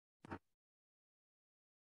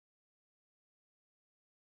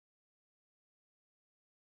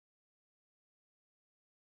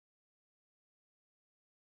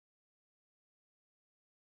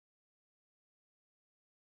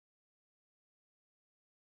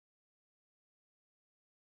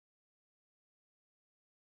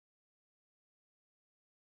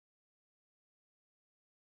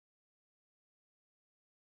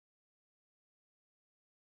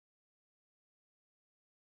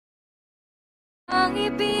Ang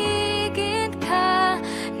ibigin ka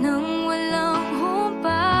nang walang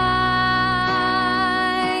humpay,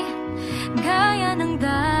 gaya ng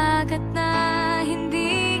dagat na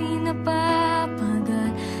hindi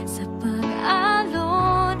napapagal sa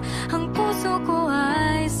pag-alon. Ang puso ko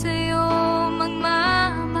ay sa'yo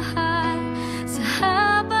magmamahal sa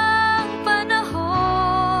habang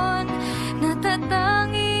panahon.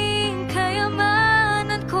 Natatanging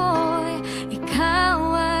kayamanan ko'y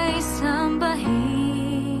ikaw ay sambahin.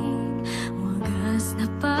 Wagas na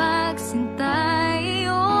pagsinta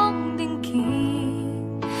iyong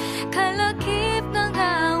dingkin, kalakip ng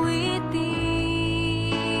awitin.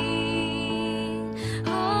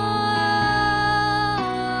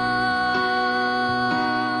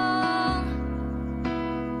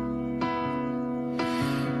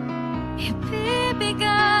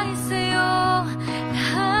 Ibibigay sa'yo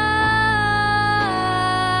lahat.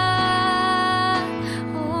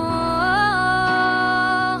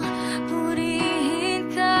 Purihin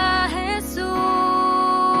ka, Jesus.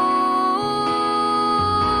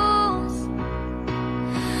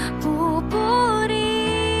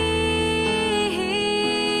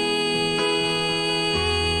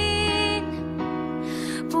 Pupurihin,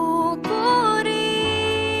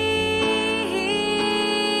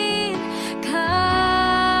 pupurihin ka,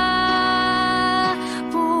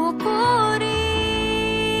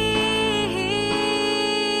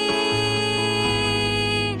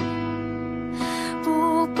 pupurihin,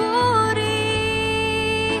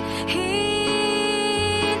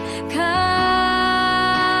 pupurihin ka.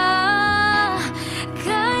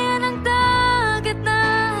 Gaya ng dagat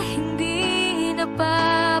na hindi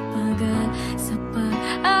napapagal sa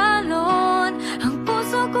pag-alon. Ang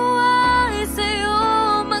puso ko ay sa'yo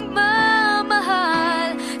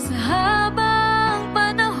magmamahal sa habang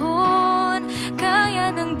panahon. Gaya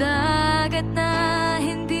ng dagat na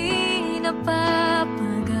hindi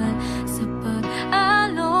napapagal sa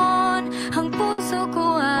pag-alon. Ang puso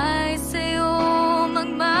ko ay sa'yo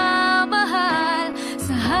magmamahal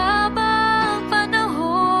sa habang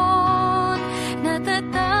panahon.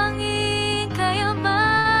 Natatanging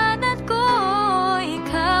kayamanan ko,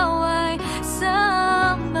 ikaw ay sambahin.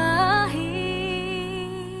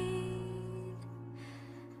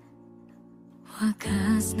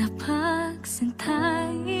 Wagas na pagsinta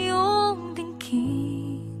iyong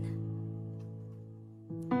dingkin,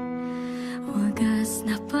 wagas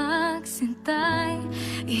na pagsintay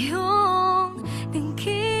iyong dingkin,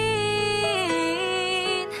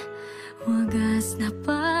 wagas na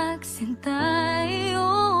pagsintay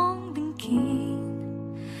iyong dingkin,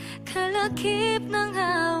 kalakip ng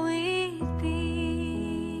awitin.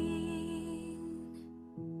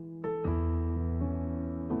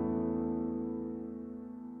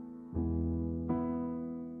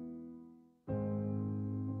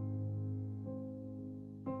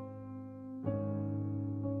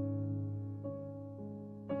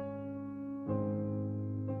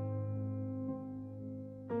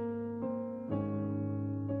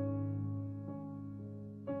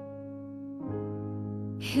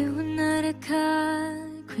 You were not a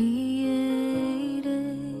God created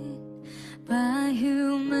by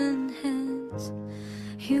human hands.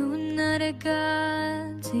 You were not a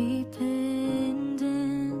God dependent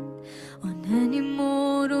on any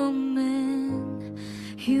mortal man.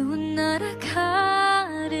 You were not a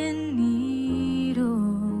God in need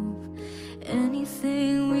of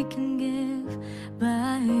anything we can give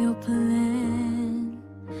by your plan.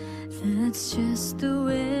 That's just the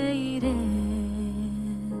way it is.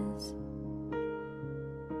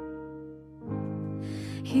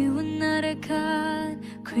 You are not a God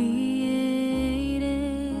created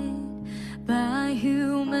by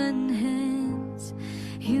human hands.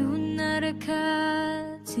 You are not a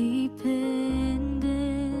God dependent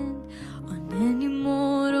on any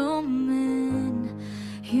mortal man.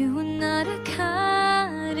 You are not a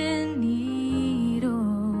God in need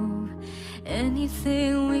of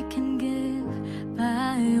anything we can give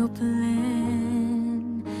by your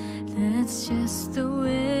plan. That's just the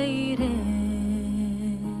way it is.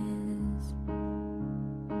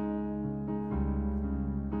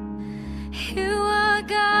 You are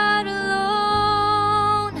God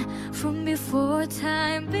alone from before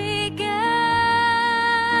time began.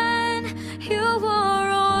 You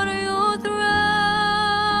were on your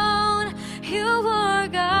throne. You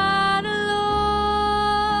were God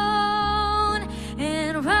alone.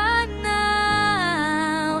 And right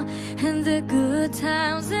now, in the good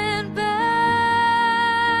times and bad,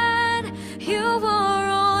 you were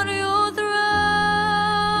on your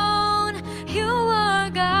throne. You were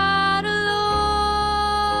God alone.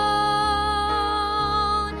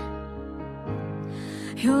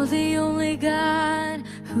 You're the only God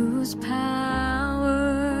whose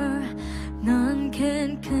power none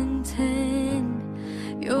can contain.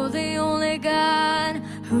 You're the only God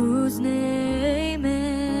whose name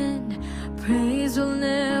and praise will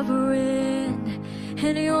never end.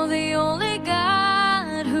 And you're the only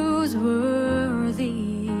God who's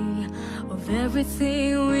worthy of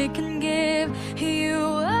everything we can give. You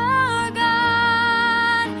are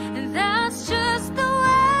God, and that's just the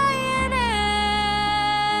way it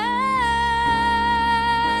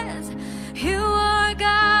is. You are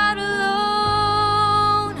God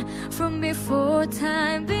alone from before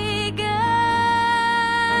time began.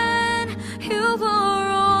 You are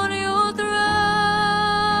on your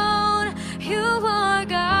throne. You are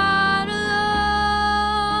God alone.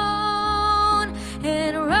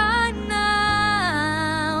 And right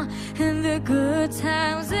now, in the good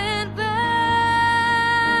times and bad,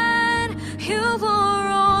 you are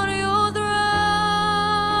on your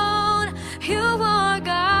throne. You are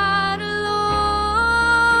God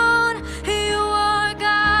alone. You are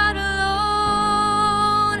God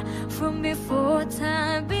alone from before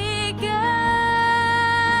time began.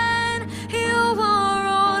 You are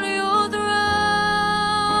on your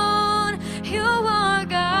throne. You are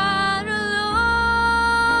God alone.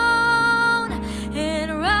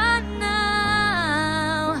 And right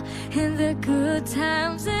now, in the good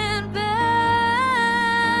times and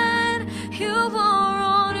bad, you are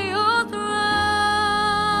on your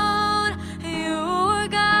throne. You are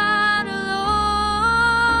God alone.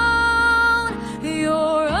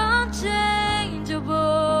 You're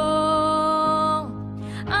unchangeable,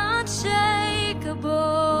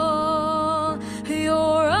 unshakable.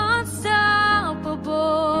 You're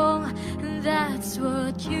unstoppable. That's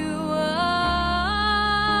what you are.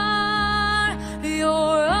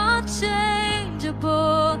 You're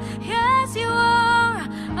unchangeable. Yes, you are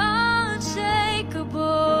unshakable,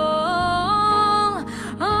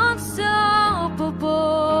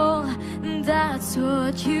 unstoppable. That's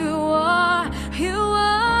what you are. You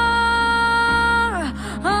are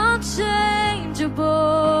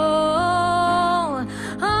unchangeable,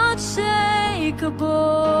 unshakable.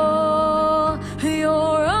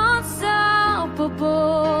 You're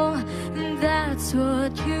unstoppable. That's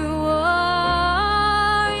what you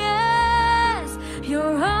are. Yes,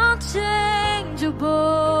 you're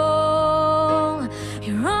unchangeable.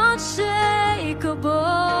 You're unshakable.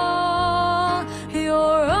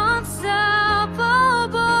 You're unstoppable.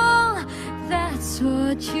 That's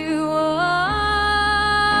what you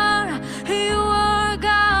are. You are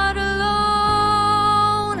God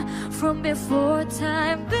alone from before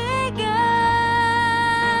time began.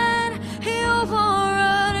 You are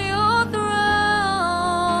on your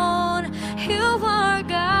throne. You are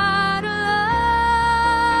God alone.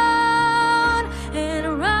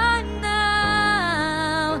 And right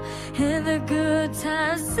now, in the good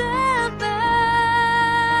times and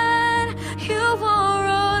bad, you are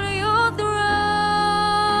on your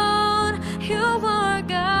throne. You are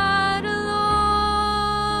God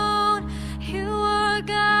alone. You are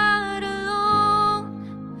God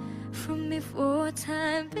alone from before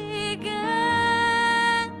time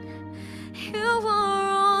began. You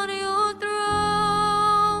are on your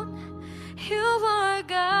throne. You are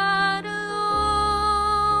God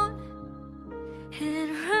alone.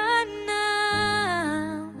 And right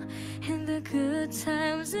now, in the good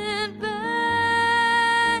times and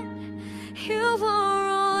bad, you are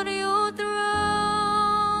on your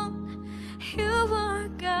throne. You are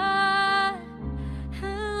God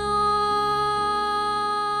alone.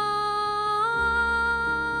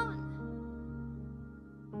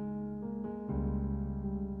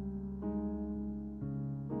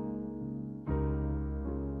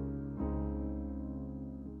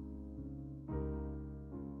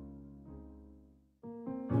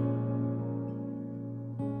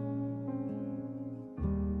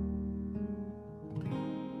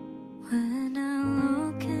 When I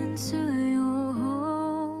look into your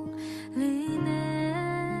holiness,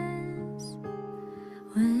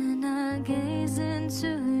 when I gaze into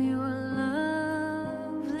your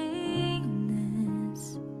loveliness,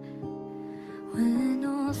 when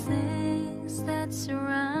all things that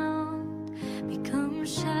surround become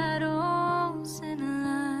shadows in the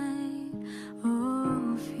light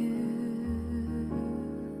of you.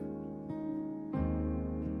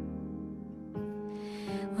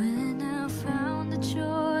 When I found the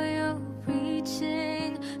joy of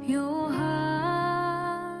reaching your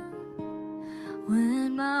heart,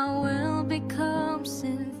 when my will becomes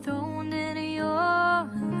enthroned in your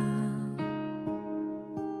love,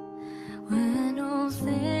 when all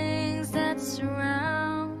things that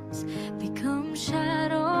surround become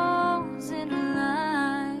shadows in the light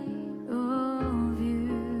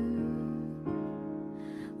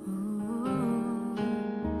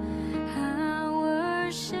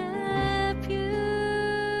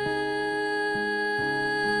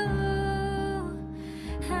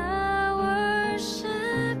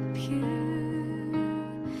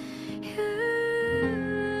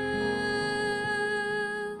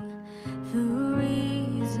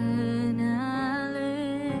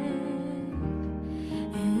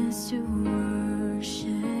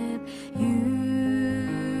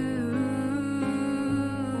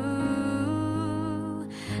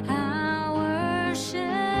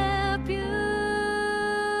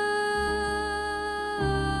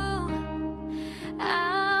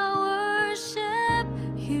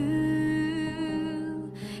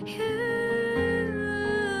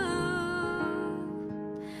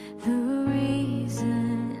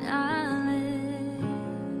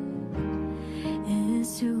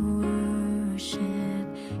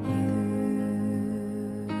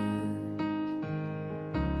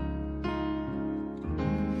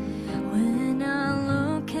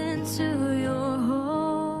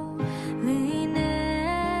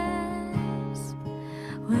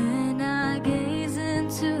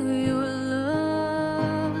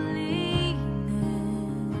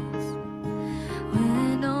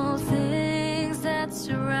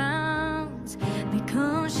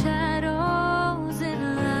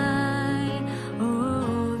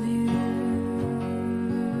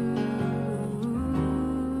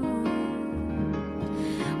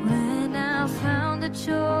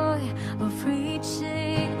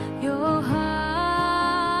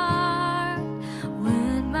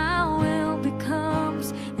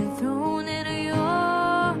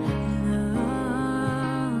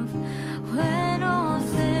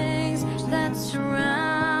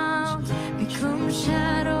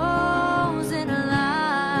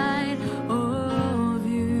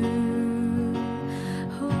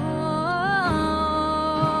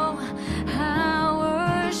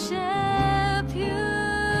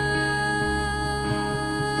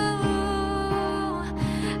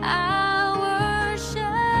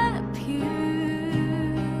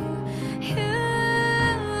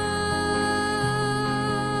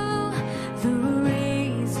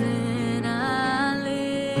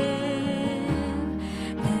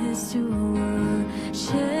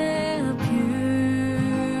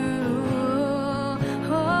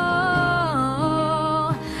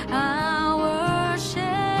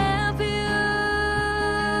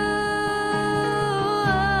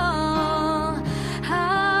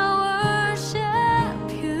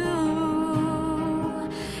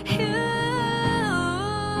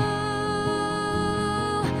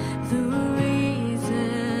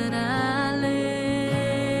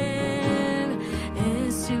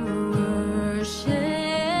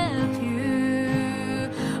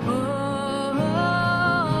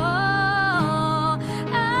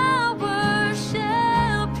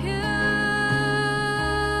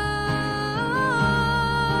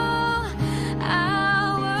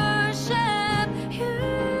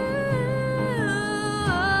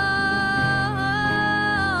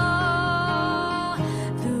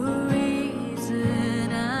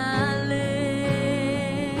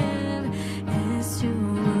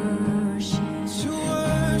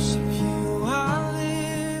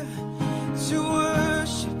to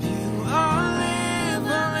worship you. I'll live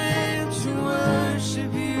to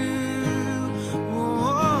worship you.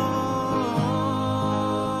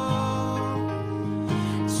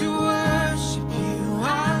 To worship you,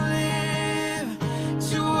 I'll live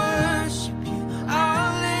to worship you.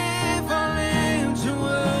 I'll live to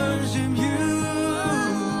worship you.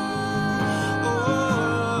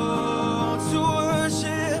 To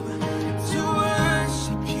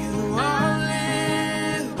worship you, I'll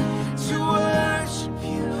live to worship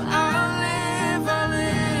you. I'll live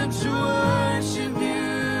to worship you.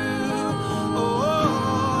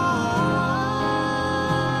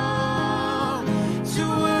 To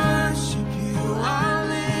worship you, I'll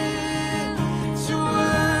live to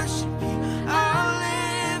worship you. I'll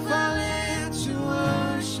live to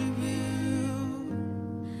worship you.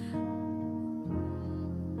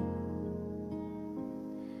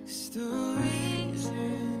 It's the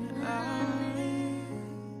reason I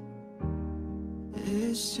live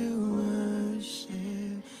is to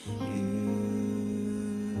worship you.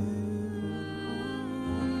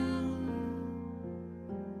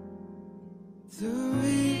 The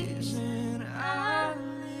reason I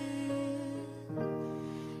live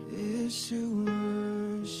is to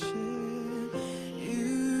worship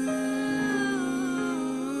you.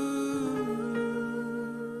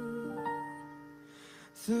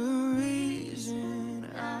 The reason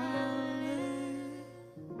I live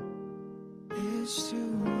is to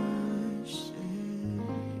worship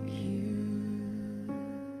you.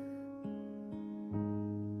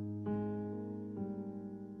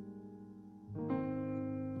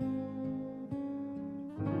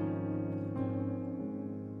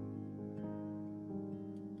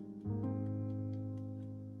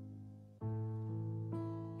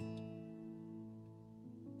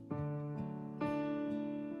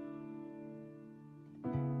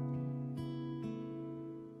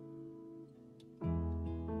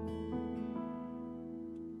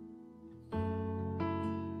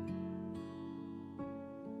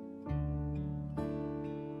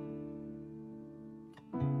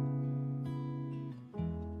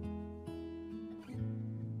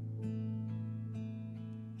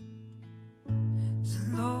 The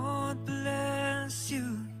Lord bless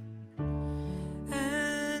you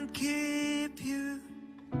and keep you.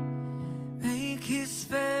 Make his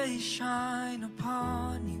face shine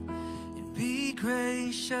upon you and be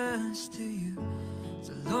gracious to you.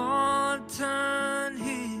 The Lord turn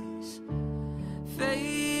his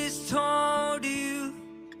face toward you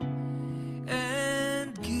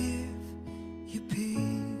and give you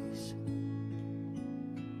peace.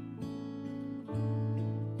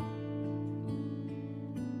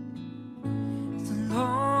 The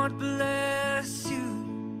Lord bless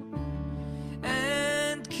you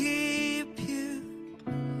and keep you.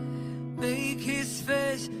 Make his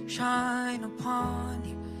face shine upon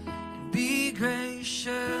you and be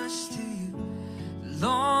gracious to you. The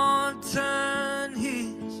Lord turn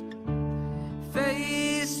his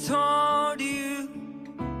face toward you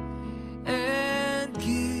and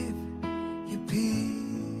give you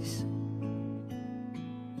peace.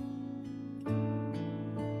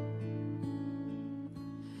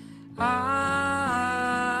 Amen.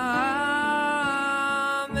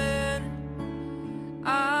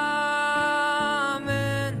 Amen.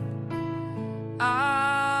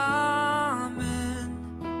 Amen.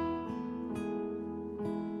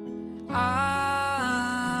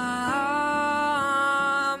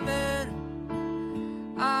 Amen.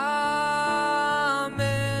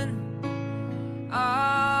 Amen.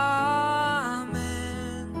 Amen.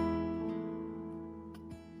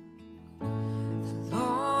 The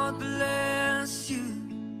Lord bless you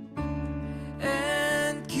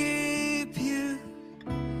and keep you.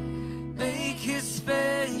 Make his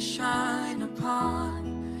face shine upon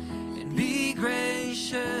you and be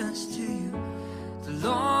gracious to you. The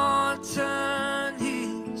Lord turn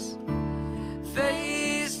his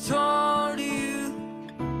face toward you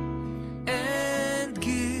and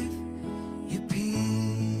give you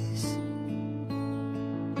peace.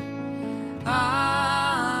 Amen.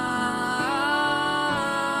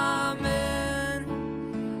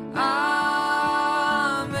 Amen.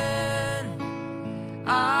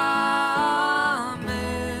 Amen.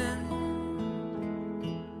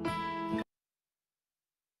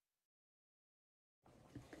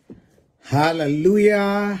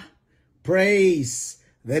 Hallelujah. Praise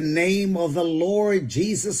the name of the Lord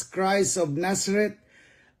Jesus Christ of Nazareth.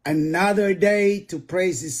 Another day to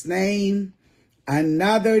praise his name.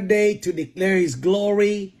 Another day to declare his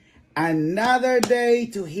glory. Another day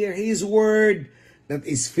to hear his word that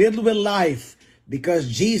is filled with life. Because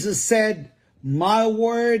Jesus said, my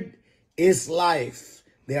word is life.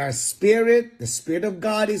 They are spirit. The Spirit of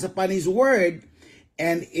God is upon His word,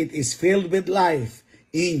 and it is filled with life.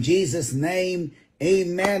 In Jesus' name,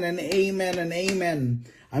 amen and amen and amen.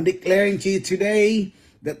 I'm declaring to you today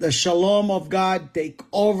that the shalom of God take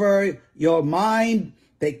over your mind,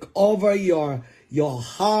 take over your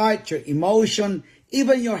heart, your emotion,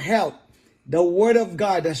 even your health. The word of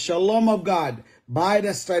God, the shalom of God, by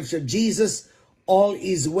the stripes of Jesus, all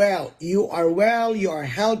is well. You are well, you are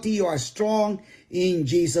healthy, you are strong in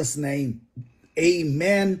Jesus' name.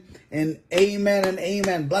 Amen and amen and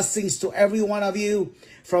amen. Blessings to every one of you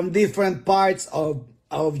from different parts of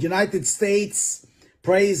United States.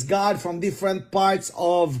 Praise God, from different parts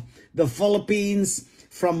of the Philippines,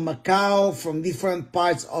 from Macau, from different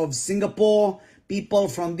parts of Singapore, people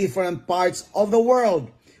from different parts of the world.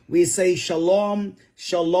 We say shalom,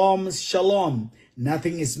 shalom, shalom.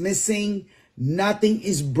 Nothing is missing, nothing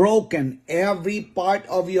is broken. Every part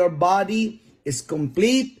of your body is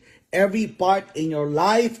complete. Every part in your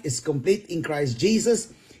life is complete in Christ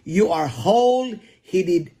Jesus. You are whole. He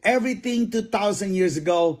did everything 2,000 years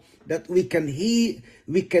ago that we can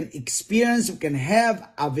experience, we can have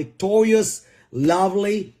a victorious,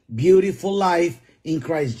 lovely, beautiful life in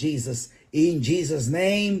Christ Jesus. In Jesus'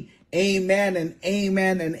 name, amen and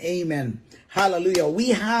amen and amen. Hallelujah. We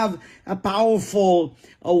have a powerful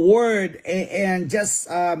word and just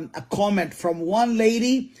a comment from one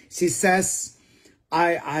lady. She says,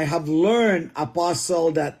 I have learned,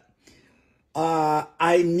 Apostle, that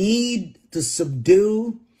I need to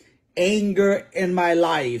subdue anger in my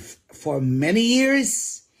life. For many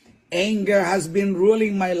years, anger has been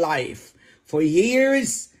ruling my life. For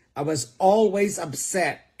years, I was always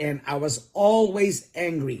upset and I was always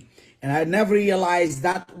angry. And I never realized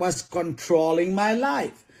that was controlling my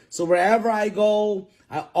life. So wherever I go,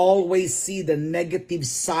 I always see the negative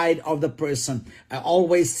side of the person. I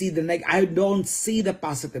always see the I don't see the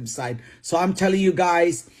positive side. So I'm telling you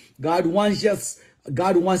guys, God wants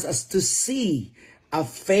us to see a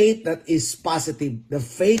faith that is positive. The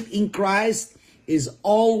faith in Christ is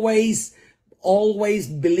always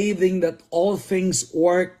believing that all things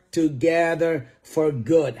work together for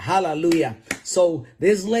good. Hallelujah. So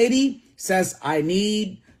this lady says, I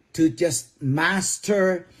need to just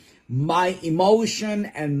master my emotion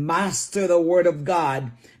and master the word of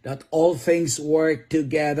God, that all things work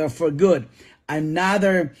together for good.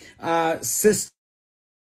 Another sister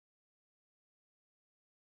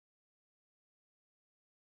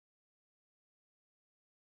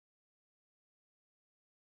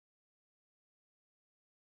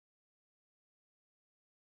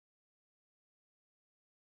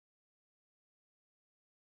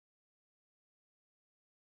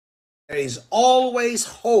there is always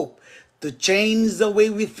hope to change the way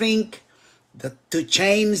we think, to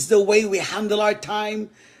change the way we handle our time.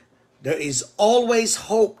 There is always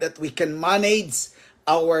hope that we can manage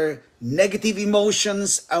our negative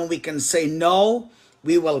emotions and we can say no.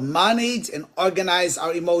 We will manage and organize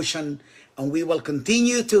our emotion, and we will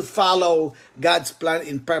continue to follow God's plan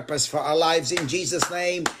and purpose for our lives. In Jesus'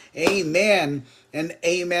 name, amen and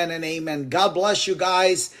amen and amen. God bless you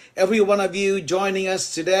guys, every one of you joining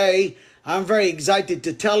us today. I'm very excited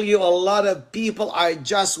to tell you a lot of people are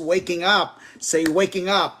just waking up. Say waking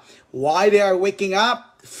up. Why they are waking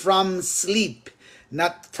up? From sleep.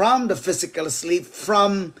 Not from the physical sleep,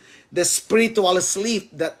 from the spiritual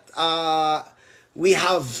sleep that we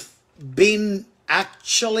have been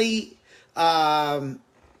actually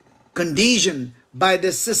conditioned by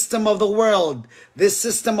the system of the world. This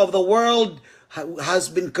system of the world has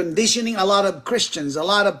been conditioning a lot of Christians, a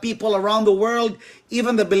lot of people around the world,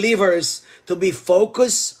 even the believers, to be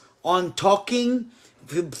focused on talking,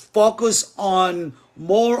 focus on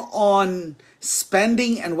more on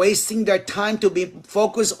spending and wasting their time, to be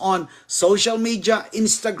focused on social media,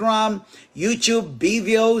 Instagram, YouTube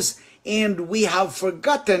videos, and we have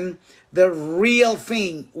forgotten the real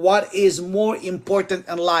thing, what is more important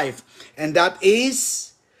in life, and that is,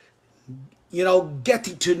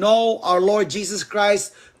 getting to know our Lord Jesus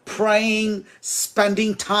Christ, praying,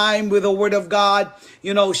 spending time with the Word of God,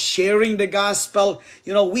 sharing the gospel.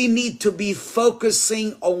 We need to be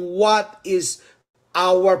focusing on what is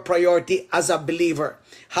our priority as a believer.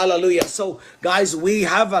 Hallelujah. So guys, we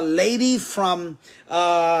have a lady from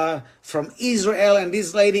Israel, and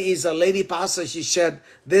this lady is a lady pastor. She said,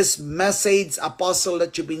 this message, Apostle,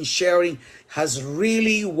 that you've been sharing has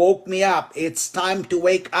really woke me up. It's time to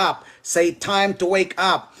wake up. Say, time to wake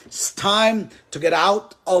up. It's time to get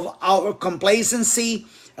out of our complacency,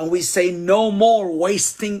 and we say no more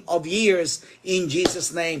wasting of years in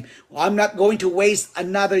Jesus' name. I'm not going to waste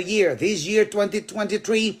another year. This year,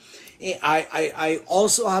 2023, I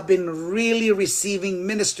also have been really receiving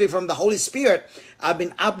ministry from the Holy Spirit. I've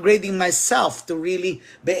been upgrading myself to really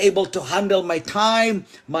be able to handle my time,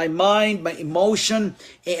 my mind, my emotion,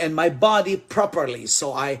 and my body properly.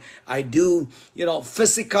 So I do,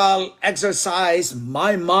 physical exercise.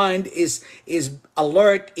 My mind is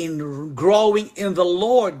alert in growing in the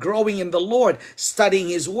Lord, studying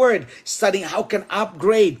His Word, studying how can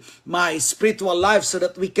upgrade my spiritual life so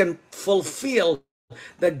that we can fulfill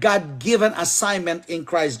the God-given assignment in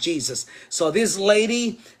Christ Jesus. So this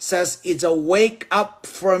lady says, it's a wake up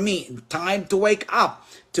for me. Time to wake up,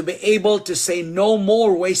 to be able to say no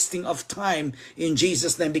more wasting of time in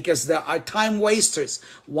Jesus' name, because there are time wasters.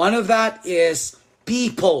 One of that is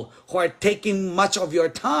people who are taking much of your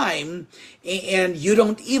time, and you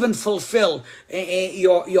don't even fulfill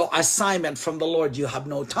your assignment from the Lord. You have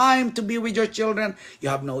no time to be with your children. You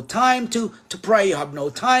have no time to pray. You have no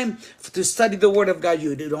time to study the Word of God.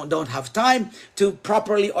 You don't have time to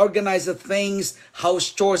properly organize the things,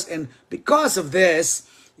 house chores. And because of this,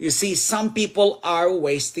 you see, some people are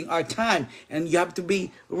wasting our time, and you have to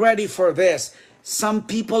be ready for this. Some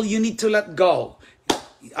people you need to let go.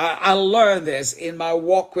 I learned this in my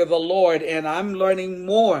walk with the Lord, and I'm learning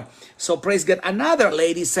more. So praise God. Another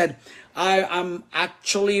lady said, I'm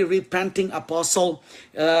actually repenting, Apostle,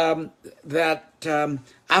 that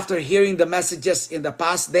after hearing the messages in the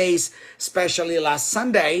past days, especially last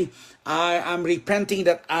Sunday, I'm repenting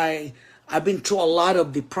that I've been through a lot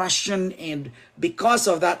of depression, and because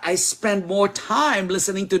of that, I spend more time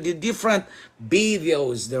listening to the different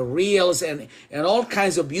videos, the reels, and all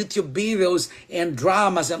kinds of YouTube videos and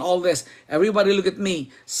dramas and all this. Everybody look at me.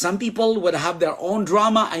 Some people would have their own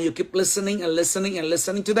drama, and you keep listening and listening and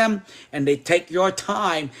listening to them, and they take your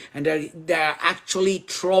time, and they're actually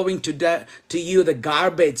throwing to you the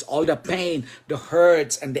garbage, all the pain, the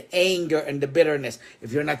hurts, and the anger and the bitterness.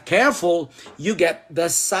 If you're not careful, you get the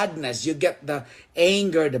sadness, you get the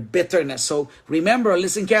anger, the bitterness. So remember,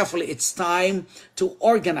 listen carefully. It's time to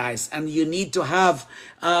organize, and you need to have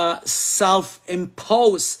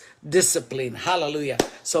self-imposed discipline. Hallelujah.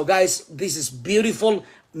 So guys, this is beautiful.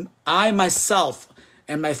 I myself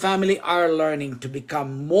and my family are learning to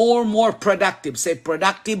become more and more productive. Say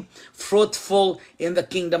productive, fruitful in the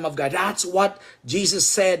kingdom of God. That's what Jesus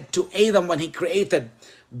said to Adam when He created.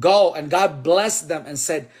 Go, and God blessed them and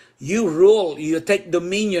said, you rule, you take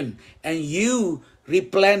dominion, and you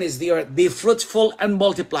replenish the earth, be fruitful and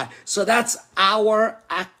multiply. So that's our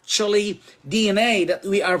actually DNA, that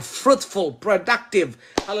we are fruitful, productive.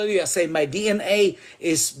 Hallelujah. Say, my DNA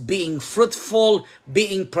is being fruitful,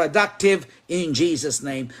 being productive in Jesus'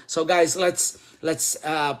 name. So guys, let's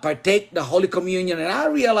partake the Holy Communion. And I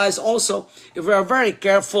realize also, if we are very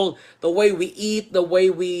careful, the way we eat, the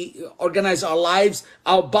way we organize our lives,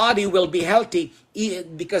 our body will be healthy,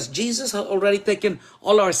 because Jesus had already taken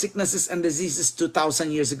all our sicknesses and diseases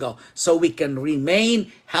 2,000 years ago. So we can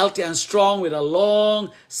remain healthy and strong with a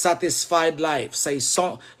long, satisfied life. Say,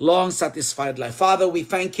 so long, satisfied life. Father, we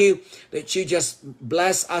thank you that you just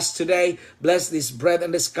bless us today. Bless this bread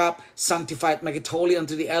and this cup. Sanctify it, make it holy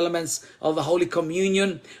unto the elements of the Holy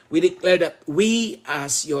Communion. We declare that we,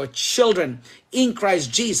 as your children in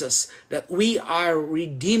Christ Jesus, that we are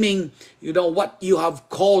redeeming, what you have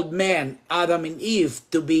called man, Adam and Eve,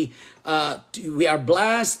 to be. We are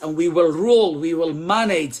blessed, and we will rule, we will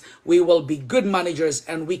manage, we will be good managers,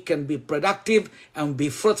 and we can be productive and be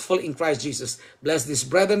fruitful in Christ Jesus. Bless this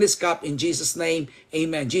bread and this cup in Jesus' name.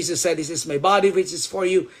 Amen. Jesus said, this is my body which is for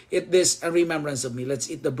you. Eat this in remembrance of me. Let's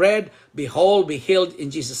eat the bread. Be whole, be healed in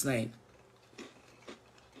Jesus' name.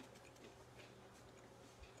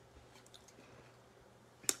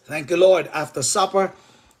 Thank you, Lord. After supper,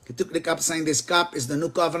 He took the cup, saying, this cup is the new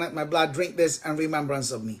covenant, my blood. Drink this in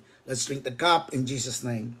remembrance of me. Let's drink the cup in Jesus'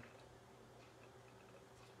 name.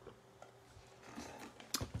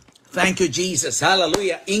 Thank you, Jesus.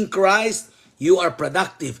 Hallelujah. In Christ, you are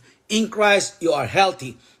productive. In Christ, you are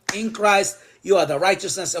healthy. In Christ, you are the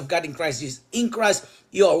righteousness of God in Christ Jesus. In Christ,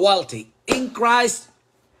 you are wealthy. In Christ,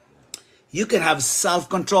 you can have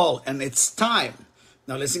self-control, and it's time.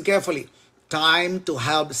 Now listen carefully. Time to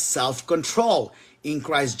have self-control in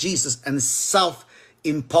Christ Jesus and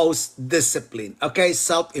self-imposed discipline. Okay,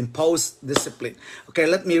 self-imposed discipline. Okay,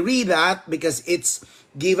 let me read that, because it's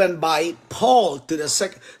given by Paul to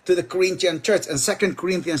the Corinthian church in 2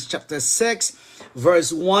 Corinthians chapter 6,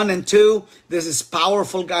 verse 1 and 2. This is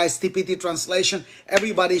powerful, guys. TPT translation.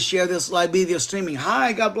 Everybody share this live video streaming.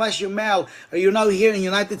 Hi, God bless you, Mel. Are you now here in the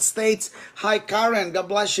United States? Hi, Karen. God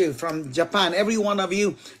bless you from Japan. Every one of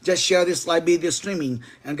you, just share this live video streaming.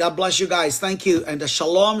 And God bless you guys. Thank you. And the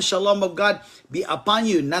shalom of God be upon upon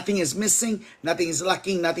you. Nothing is missing, nothing is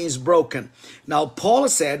lacking, nothing is broken. Now, Paul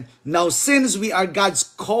said, now since we are God's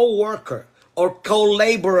co-worker or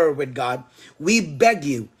co-laborer with God, we beg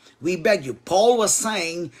you. Paul was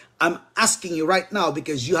saying, I'm asking you right now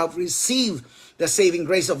because you have received the saving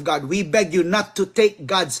grace of God. We beg you not to take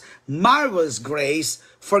God's marvelous grace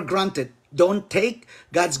for granted. Don't take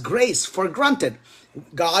God's grace for granted.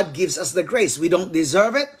 God gives us the grace. We don't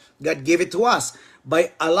deserve it. God gave it to us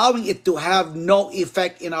by allowing it to have no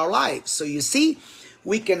effect in our lives. So you see,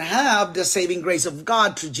 we can have the saving grace of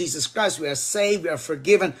God through Jesus Christ. We are saved, we are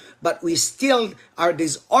forgiven, but we still are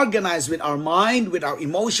disorganized with our mind, with our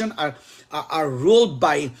emotion, are ruled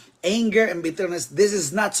by anger and bitterness. This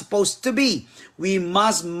is not supposed to be. We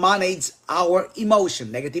must manage our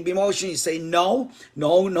emotion. Negative emotion, you say no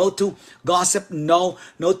to gossip, no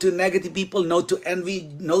to negative people, no to envy,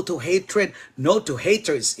 no to hatred, no to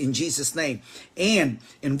haters in Jesus' name. And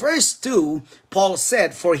in verse 2, Paul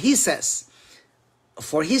said, For he says,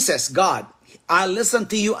 God, I listened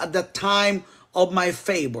to you at the time of my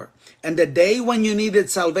favor, and the day when you needed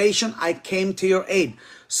salvation, I came to your aid.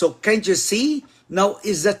 So can't you see? Now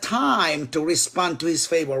is the time to respond to his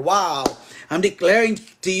favor. Wow. I'm declaring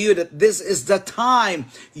to you that this is the time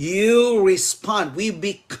you respond. We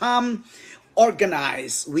become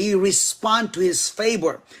organized. We respond to his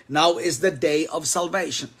favor. Now is the day of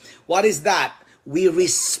salvation. What is that? We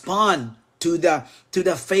respond to the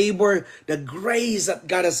favor, the grace that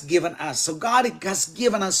God has given us. So God has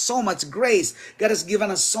given us so much grace. God has given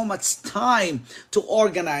us so much time to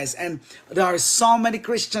organize. And there are so many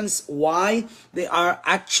Christians, why they are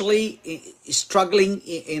actually struggling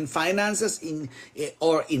in finances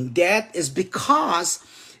or in debt is because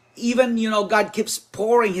even, God keeps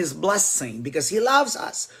pouring his blessing because he loves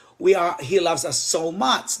us. He loves us so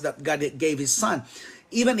much that God gave his son.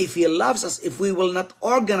 Even if he loves us, if we will not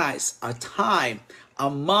organize our time,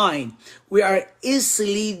 our mind, we are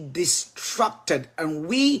easily distracted, and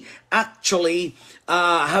we actually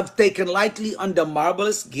have taken lightly on the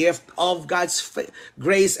marvelous gift of God's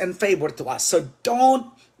grace and favor to us. So don't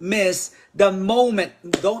miss the moment.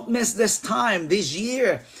 Don't miss this time, this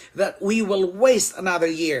year, that we will waste another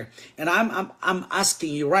year. And I'm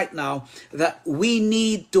asking you right now that we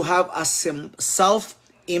need to have a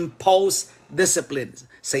self-imposed discipline.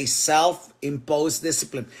 Say self-imposed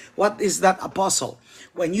discipline. What is that, Apostle?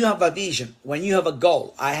 When you have a vision, when you have a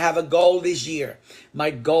goal. I have a goal this year.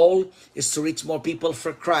 My goal is to reach more people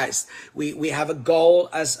for Christ. We have a goal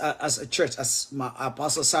as a church, as my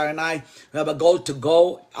Apostle Sarah and I, we have a goal to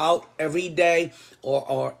go out every day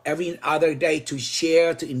or every other day to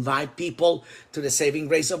share, to invite people to the saving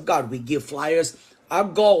grace of God. We give flyers. Our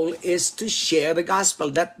goal is to share the gospel,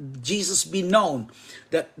 that Jesus be known,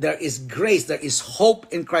 that there is grace, there is hope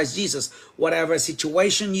in Christ Jesus. Whatever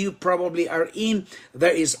situation you probably are in,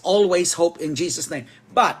 there is always hope in Jesus' name.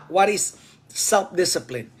 But what is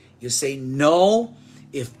self-discipline? You say no.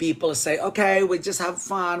 If people say, okay, we just have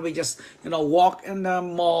fun, we just, walk in the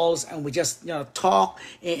malls and we just, talk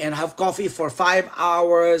and have coffee for 5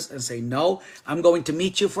 hours, and say, no, I'm going to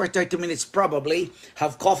meet you for 30 minutes, probably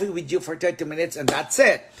have coffee with you for 30 minutes, and that's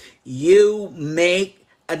it. You make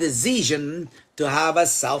a decision to have a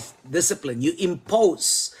self-discipline. You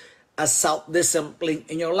impose a self-discipline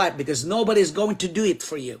in your life because nobody is going to do it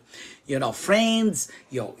for you. Friends,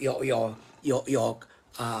 your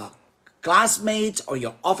classmates or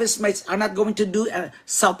your office mates are not going to do a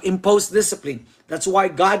self-imposed discipline. That's why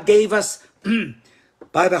God gave us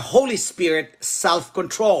by the Holy Spirit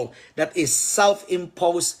self-control. That is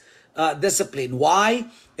self-imposed discipline.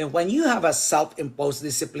 Why? And when you have a self-imposed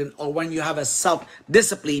discipline, or when you have a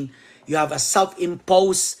self-discipline, you have a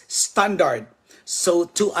self-imposed standard. So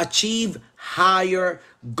to achieve higher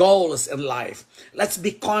goals in life, let's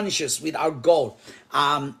be conscious with our goal.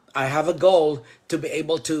 I have a goal to be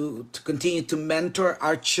able to continue to mentor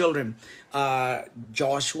our children,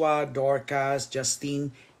 Joshua, Dorcas,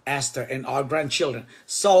 Justine, Esther, and our grandchildren.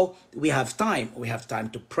 So we have time. We have time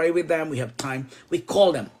to pray with them. We have time. We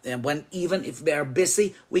call them. And even if they are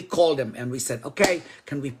busy, we call them. And we said, okay,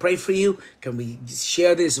 can we pray for you? Can we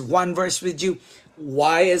share this one verse with you?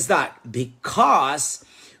 Why is that? Because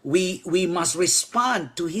we must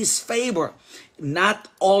respond to his favor. Not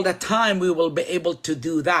all the time we will be able to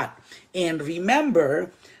do that. And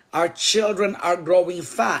remember, our children are growing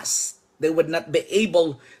fast. They would not be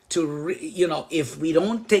able to, if we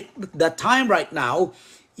don't take the time right now,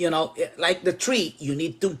 like the tree, you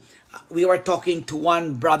need to, we were talking to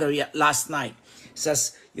one brother last night. He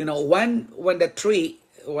says, when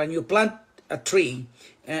you plant a tree,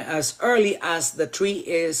 as early as the tree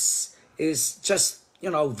is just,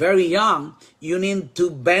 very young, you need to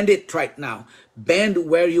bend it right now. bend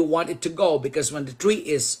where you want it to go, because when the tree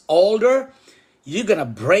is older, you're gonna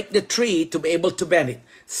break the tree to be able to bend it.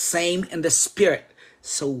 Same in the spirit.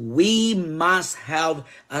 So we must have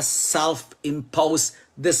a self-imposed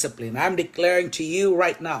discipline. I'm declaring to you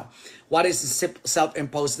right now, what is the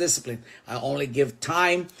self-imposed discipline? I only give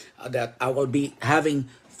time that I will be having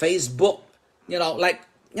Facebook, like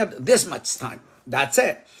this much time. That's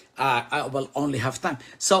it. I will only have time.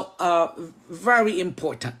 So very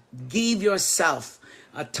important. Give yourself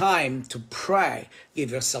a time to pray.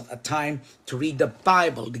 Give yourself a time to read the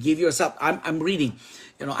Bible. Give yourself. I'm reading.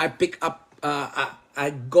 I pick up. I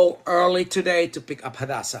go early today to pick up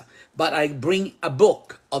Hadassah, but I bring a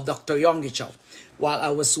book of Dr. Yonggi Cho. While I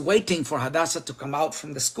was waiting for Hadassah to come out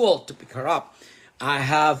from the school to pick her up, I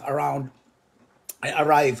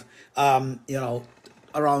arrive,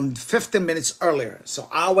 around 15 minutes earlier. So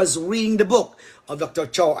I was reading the book of Dr.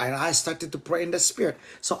 Cho, and I started to pray in the spirit.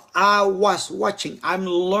 So I was watching. I'm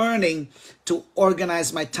learning to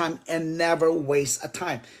organize my time and never waste a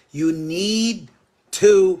time. You need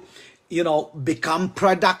to, become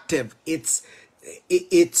productive. It's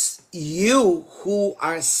you who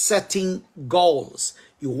are setting goals.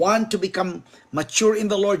 You want to become mature in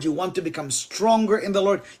the Lord. You want to become stronger in the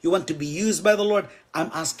Lord. You want to be used by the Lord.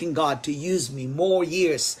 I'm asking God to use me more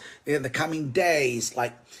years in the coming days,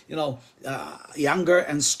 like, younger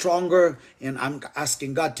and stronger. And I'm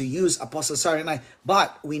asking God to use Apostle Sarah and I.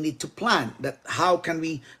 But we need to plan that. How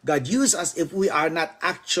can God use us if we are not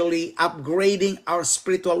actually upgrading our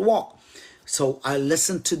spiritual walk? So I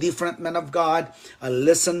listen to different men of God. I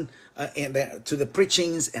listen to the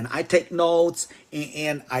preachings, and I take notes,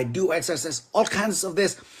 and I do exercise, all kinds of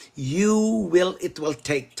this. It will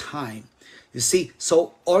take time. You see,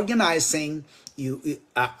 so organizing,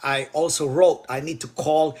 I also wrote, I need to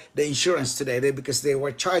call the insurance today because they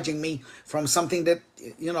were charging me from something that,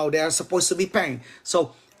 they are supposed to be paying.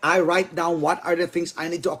 So I write down what are the things I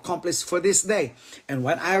need to accomplish for this day. And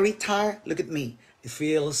when I retire, look at me. It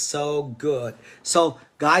feels so good. So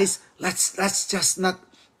guys, let's just not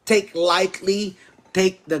take the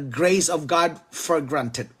grace of God for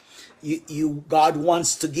granted. God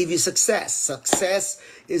wants to give you success. Success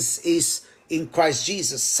is in Christ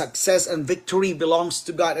Jesus. Success and victory belongs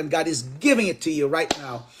to God, and God is giving it to you right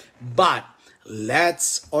now. But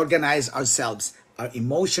let's organize ourselves, our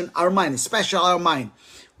emotion, our mind, especially our mind.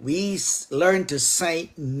 We learn to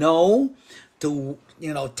say no to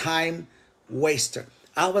time waster.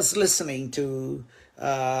 I was listening to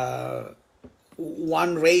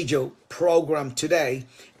one radio program today,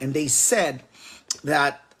 and they said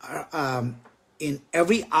that in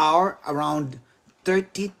every hour around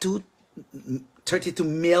 32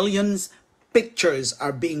 million pictures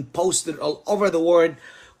are being posted all over the world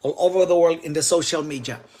in the social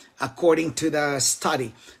media. According to the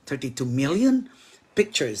study, 32 million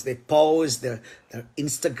pictures they post, their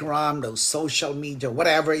Instagram, those social media,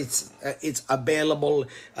 whatever it's available,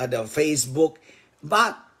 the Facebook.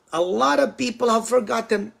 But a lot of people have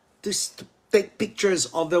forgotten to take pictures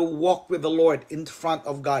of their walk with the Lord in front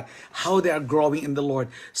of God, how they are growing in the Lord.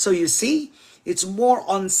 So you see, it's more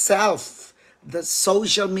on self. The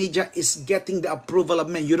social media is getting the approval of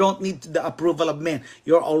men. You don't need the approval of men.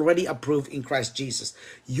 You're already approved in Christ Jesus.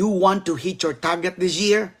 You want to hit your target this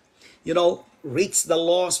year, reach the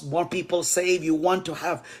lost, more people saved. You want to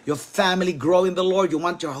have your family grow in the Lord. You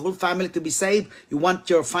want your whole family to be saved. You want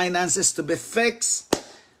your finances to be fixed.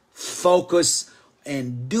 Focus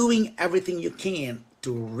on doing everything you can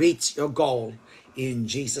to reach your goal in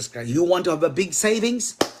Jesus Christ. You want to have a big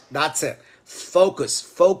savings? That's it.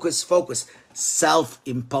 Focus.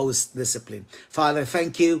 Self-imposed discipline. Father,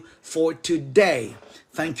 thank you for today.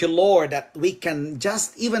 Thank you, Lord, that we can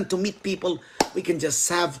just, even to meet people, we can just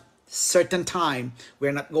have certain time.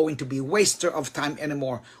 We're not going to be waster of time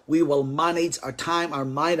anymore. We will manage our time, our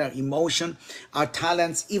mind, our emotion, our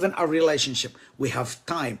talents, even our relationship. We have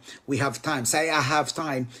time. We have time. Say, I have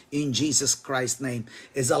time in Jesus Christ's name.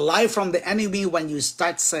 It's a lie from the enemy when you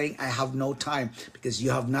start saying, I have no time, because you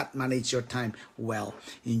have not managed your time well.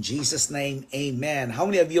 In Jesus' name, amen. How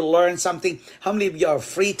many of you learned something? How many of you are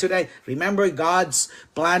free today? Remember, God's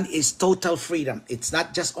plan is total freedom. It's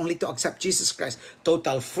not just only to accept Jesus Christ.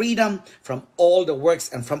 Total freedom from all the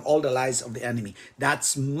works and from all the lies of the enemy.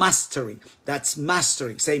 That's mastery. That's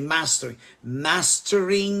mastering. Say mastery.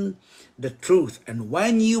 Mastering the truth. And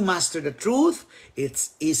when you master the truth,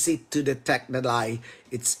 it's easy to detect the lie.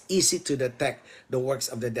 It's easy to detect the works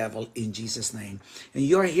of the devil in Jesus' name. And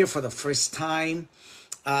you're here for the first time,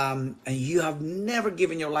 and you have never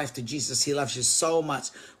given your life to Jesus. He loves you so much.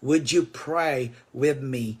 Would you pray with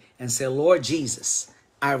me and say, Lord Jesus,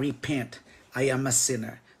 I repent. I am a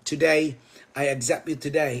sinner. Today, I accept you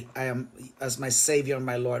today. I am as my Savior and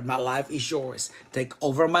my Lord. My life is yours. Take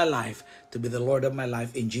over my life to be the Lord of my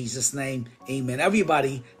life. In Jesus' name, amen.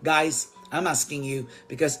 Everybody, guys, I'm asking you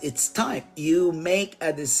because it's time you make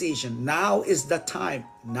a decision. Now is the time,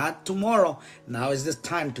 not tomorrow. Now is the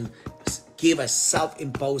time to give a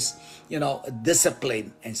self-imposed,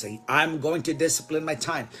 discipline and say, I'm going to discipline my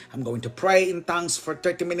time. I'm going to pray in tongues for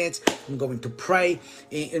 30 minutes. I'm going to pray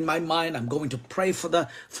in my mind. I'm going to pray for the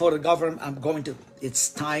government. It's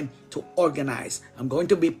time to organize. I'm going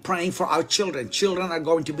to be praying for our children. Children are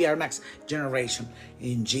going to be our next generation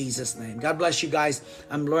in Jesus' name. God bless you guys.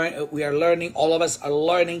 We are learning. All of us are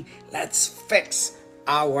learning. Let's fix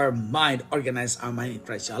our mind, organize our mind in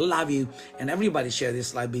Christ. I love you, and everybody share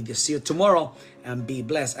this live video. See you tomorrow, and be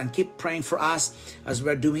blessed, and keep praying for us as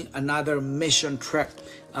we're doing another mission trip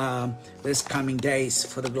this coming days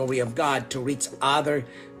for the glory of God, to reach other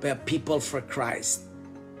people for Christ.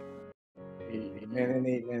 Amen and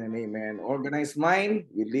amen and amen. Organized mind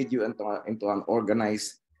will lead you into an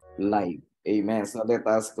organized life. Amen. So let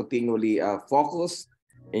us continually focus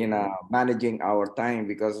in managing our time,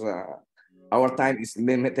 because our time is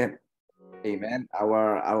limited. Amen.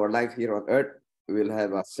 Our life here on earth will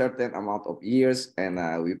have a certain amount of years, and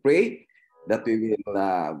we pray that we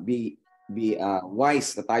will be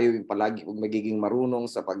wise, na tayo yung palagi magiging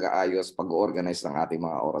marunong sa pag-aayos, pag-organize ng ating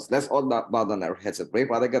mga oras. Let's all bow down our heads and pray.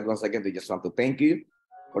 Father God, once again, we just want to thank you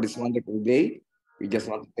for this wonderful day. We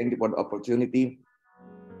just want to thank you for the opportunity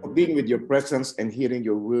of being with your presence and hearing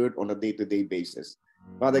your word on a day-to-day basis.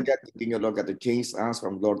 Father God, continue, Lord God, to change us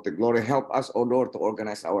from glory to glory. Help us, oh Lord, to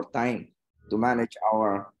organize our time, to manage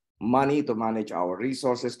our money, to manage our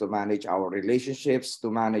resources, to manage our relationships, to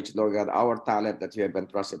manage, Lord God, our talent that you have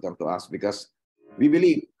entrusted unto us, because we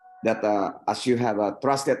believe that as you have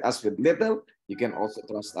trusted us with little, you can also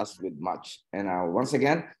trust us with much. And once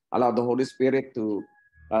again, allow the Holy Spirit to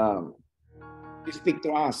speak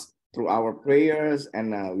to us through our prayers.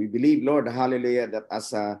 And we believe, Lord, hallelujah, that as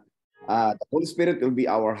the Holy Spirit will be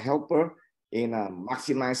our helper in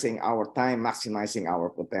maximizing our time, maximizing our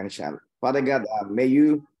potential. Father God, may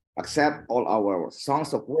you accept all our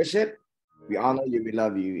songs of worship. We honor you, we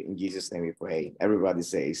love you. In Jesus' name we pray. Everybody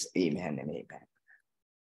says amen and amen.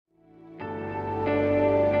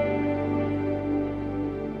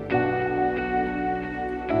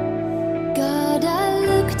 God, I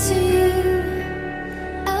look to you.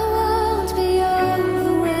 I won't be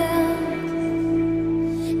overwhelmed.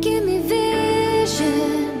 Give me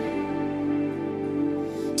vision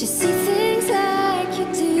to see things like you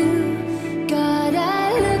do. God,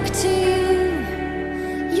 I look to you.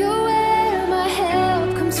 You're where my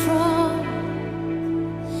help comes from.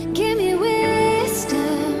 Give me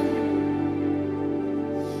wisdom.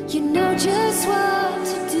 You know just what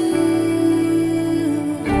to do.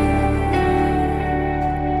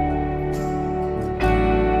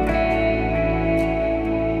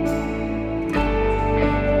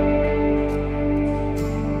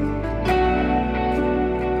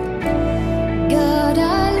 God,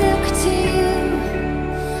 I look to you.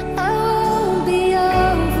 I won't be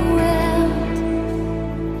overwhelmed.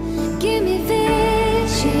 Give me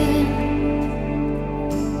vision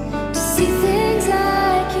to see things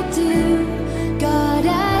like you do. God,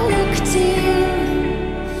 I look to you.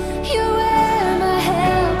 You're where my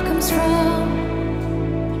help comes from.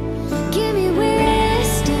 Give me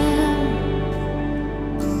wisdom.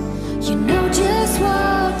 You know just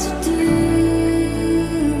what to do.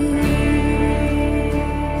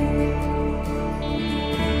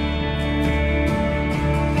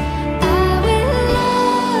 I will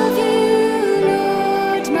love you,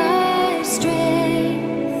 Lord, my strength.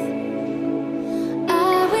 I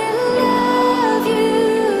will love you,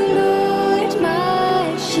 Lord,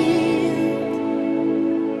 my shield.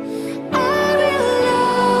 I will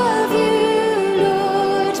love you,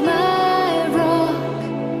 Lord, my rock.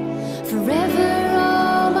 Forever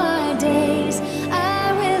all my days,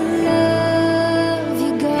 I will love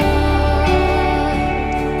you, God.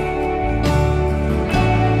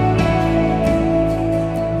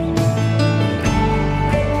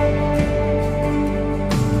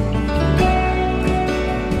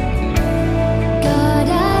 God,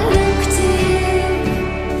 I look to you.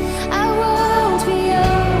 I won't be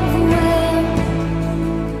overwhelmed.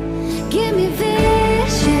 Give me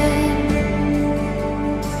vision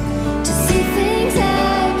to see things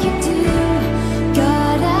like you do.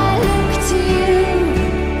 God, I look to you.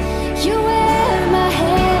 You're where my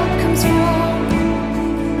help comes from.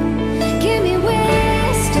 Give me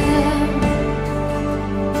wisdom.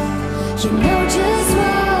 You know just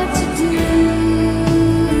what to do.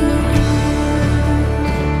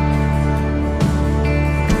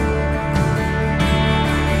 I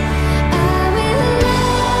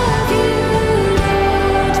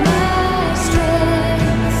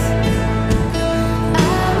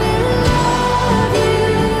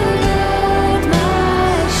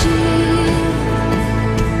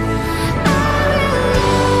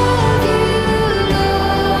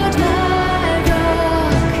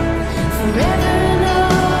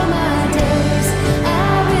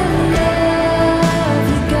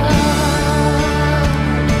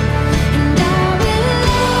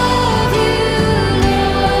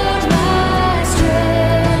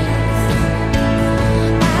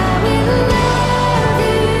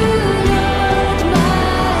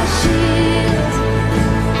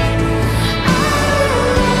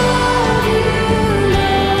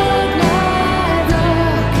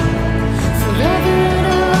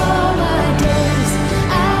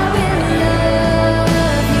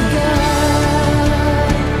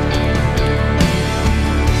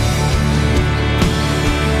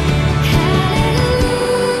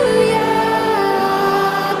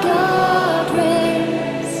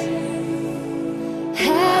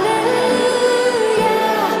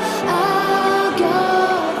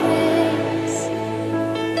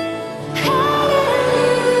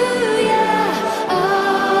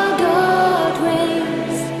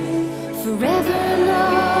forever and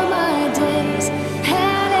all my days.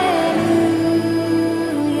 Hallelujah.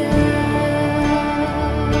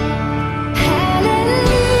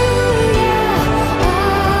 Hallelujah.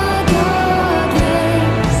 Our God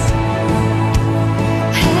reigns. Hallelujah. Our God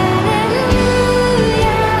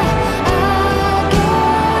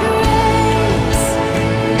reigns.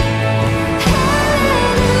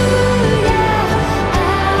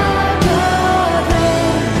 Hallelujah.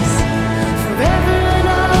 Our God reigns. Forever and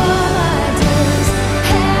all my days.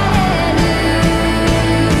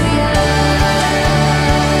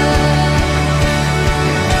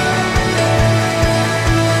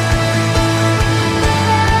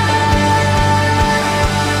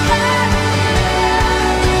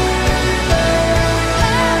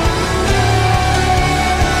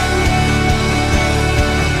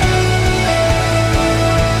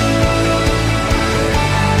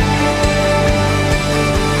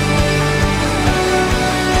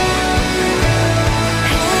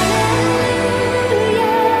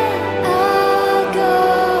 our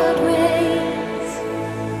God reigns.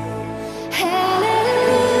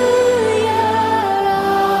 Hallelujah,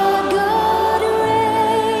 our God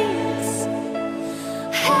reigns.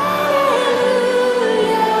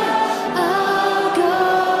 Hallelujah, our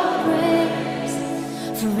God reigns.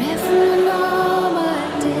 Forever and all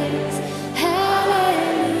my days.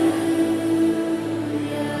 Hallelujah.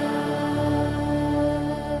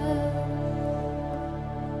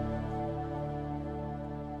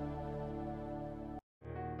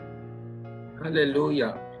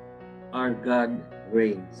 Hallelujah. Our God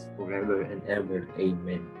reigns forever and ever.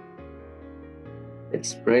 Amen.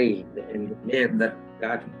 Let's pray and declare that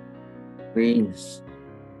God reigns.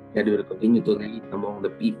 God will continue to reign among the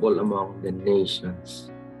people, among the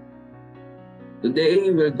nations.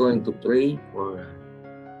 Today, we're going to pray for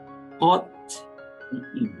Cote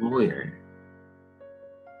d'Ivoire.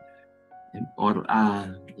 Or,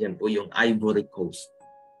 yan po yung Ivory Coast.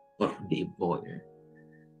 Cote d'Ivoire.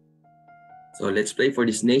 So let's pray for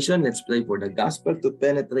this nation. Let's pray for the gospel to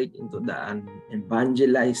penetrate into the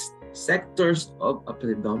unevangelized sectors of a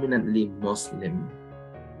predominantly Muslim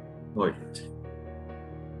north.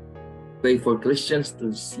 Pray for Christians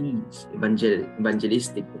to seize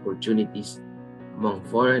evangelistic opportunities among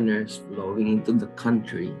foreigners flowing into the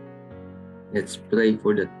country. Let's pray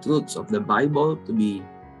for the truths of the Bible to be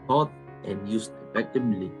taught and used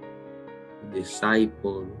effectively to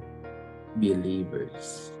disciple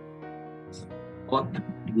believers. Cote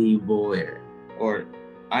d'Ivoire, or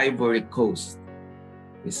Ivory Coast,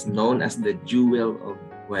 is known as the jewel of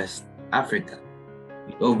West Africa,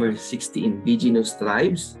 with over 60 indigenous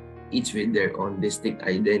tribes, each with their own distinct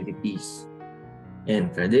identities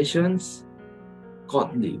and traditions.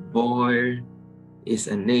 Cote d'Ivoire is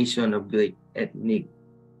a nation of great ethnic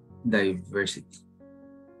diversity.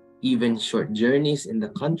 Even short journeys in the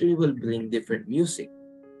country will bring different music,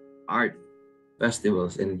 art,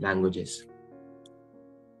 festivals, and languages.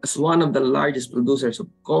 As one of the largest producers of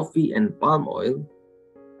coffee and palm oil,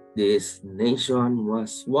 this nation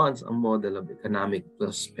was once a model of economic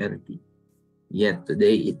prosperity. Yet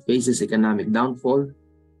today it faces economic downfall,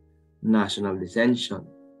 national dissension,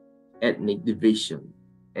 ethnic division,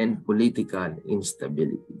 and political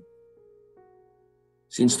instability.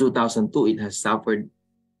 Since 2002, it has suffered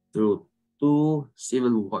through 2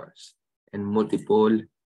 civil wars and multiple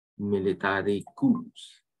military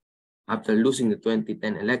coups. After losing the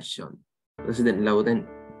 2010 election, President Laurent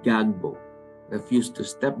Gbagbo refused to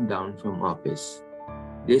step down from office.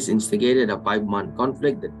 This instigated a 5-month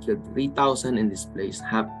conflict that killed 3,000 and displaced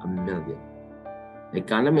 500,000. The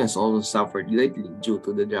economy has also suffered greatly due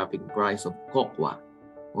to the dropping price of cocoa,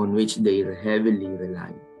 on which they heavily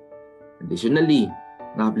rely. Additionally,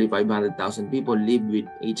 roughly 500,000 people live with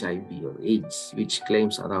HIV or AIDS, which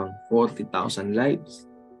claims around 40,000 lives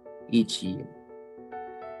each year.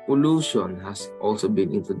 Pollution has also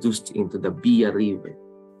been introduced into the Bia River,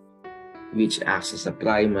 which acts as a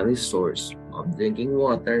primary source of drinking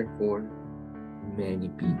water for many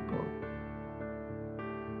people.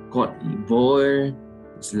 Cote d'Ivoire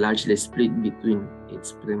is largely split between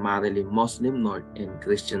its primarily Muslim north and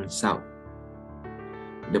Christian south,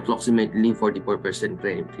 with approximately 44%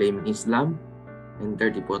 claiming Islam and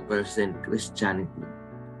 34% Christianity.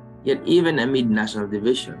 Yet even amid national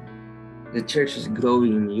division, the church is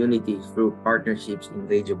growing in unity through partnerships in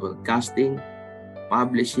radio broadcasting,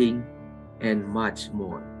 publishing, and much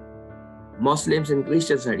more. Muslims and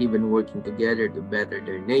Christians are even working together to better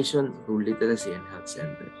their nation through literacy and health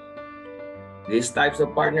centers. These types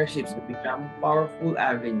of partnerships have become powerful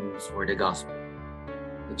avenues for the gospel.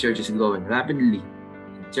 The church is growing rapidly,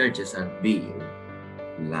 and churches are being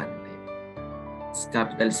planted. Its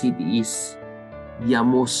capital city is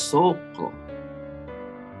Yamoussoukro.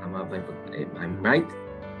 Tama ba yung I'm right?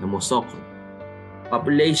 Yamoussoukro.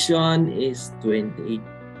 Population is 28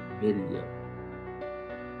 million.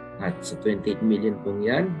 At sa 28 million pong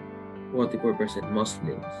yan, 44%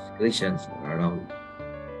 Muslims, Christians are around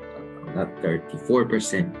not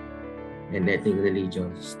 34%, and ethnic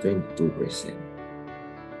religions 22%.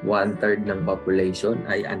 1/3 ng population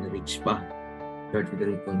ay unreached pa,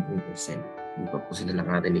 33.3%. Hindi pa po sila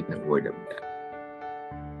nakarinig ng word of God.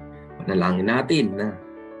 Panalangin natin na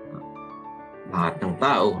lahat ng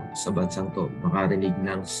tao sa bansang to makarinig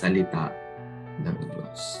ng salita ng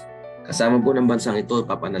Diyos. Kasama po ng bansang ito,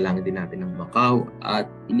 papanalangin din natin ng Macau at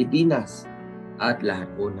Pilipinas at lahat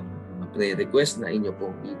po ng mga prayer request na inyo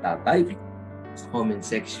pong itatype sa comment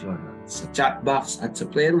section, sa chat box at sa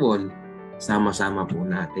prayer wall. Sama-sama po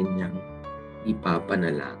natin yung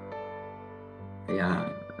ipapanalangin. Kaya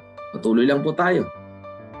patuloy lang po tayo.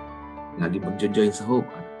 Lagi mag-join sa Hope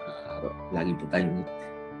at lagi po tayong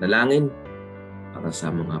nalangin para sa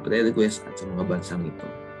mga prayer request at sa mga bansang ito.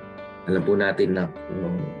 Alam po natin na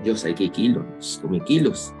kung Diyos ay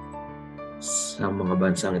kumikilos sa mga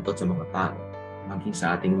bansang ito at sa mga tao, maging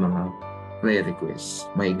sa ating mga prayer requests,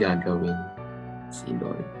 may gagawin si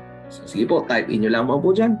Lord. So, sige po, type in nyo lang po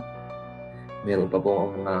dyan. Meron pa po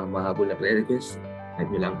ang mga mahabol na prayer request. Type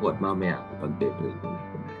nyo lang po at mamaya pag-pray ko na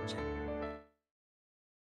po na dyan.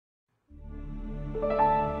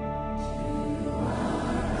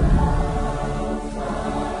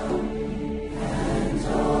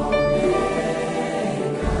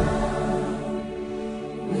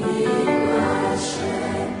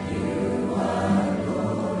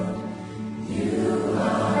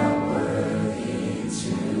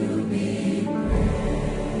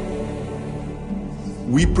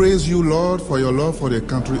 We praise you, Lord, for your love for the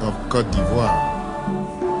country of Côte d'Ivoire.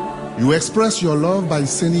 You express your love by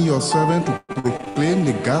sending your servant to proclaim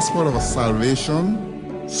the gospel of salvation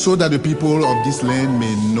so that the people of this land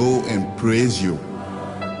may know and praise you.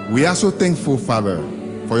 We are so thankful, Father,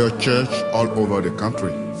 for your church all over the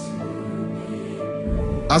country.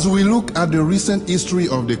 As we look at the recent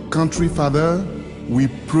history of the country, Father,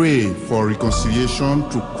 we pray for reconciliation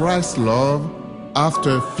through Christ's love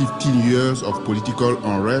after 15 years of political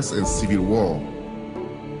unrest and civil war.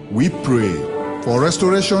 We pray for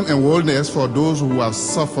restoration and wholeness for those who have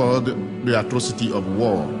suffered the atrocity of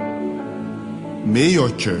war. May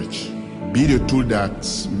your church be the tool that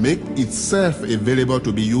make itself available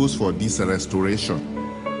to be used for this restoration.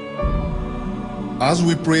 As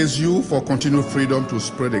we praise you for continued freedom to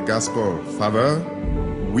spread the gospel, Father,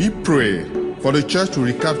 we pray for the church to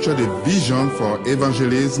recapture the vision for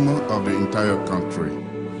evangelism of the entire country.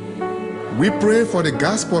 We pray for the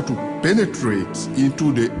gospel to penetrate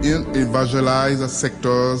into the evangelized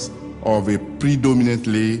sectors of a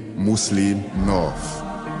predominantly Muslim North.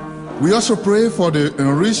 We also pray for the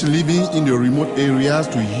enriched living in the remote areas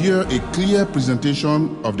to hear a clear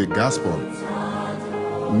presentation of the gospel.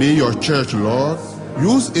 May your church, Lord,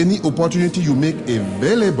 use any opportunity you make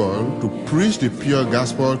available to preach the pure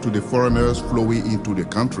gospel to the foreigners flowing into the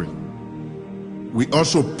country. We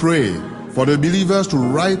also pray for the believers to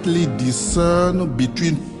rightly discern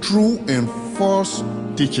between true and false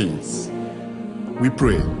teachings. We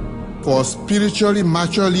pray for spiritually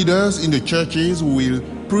mature leaders in the churches who will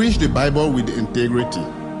preach the Bible with integrity.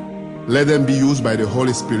 Let them be used by the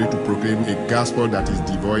Holy Spirit to proclaim a gospel that is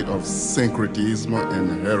devoid of syncretism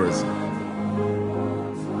and heresy.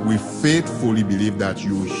 We faithfully believe that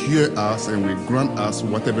you hear us and will grant us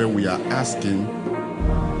whatever we are asking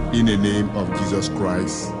in the name of Jesus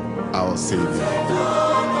Christ, our Savior.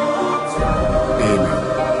 Amen.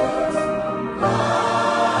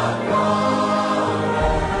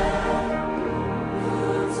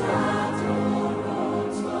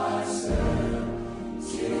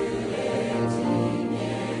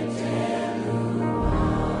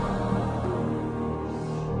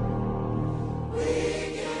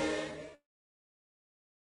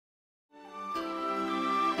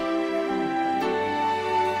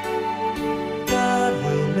 God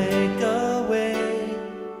will make a way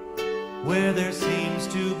where there seems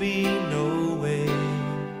to be no way.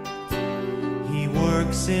 He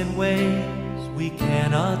works in ways we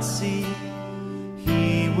cannot see.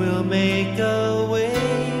 He will make a way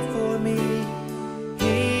for me.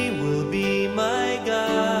 He will be my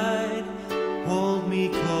guide, hold me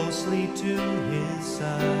closely to his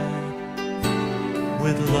side.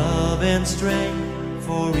 With love and strength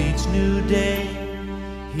for each new day,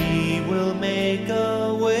 he will make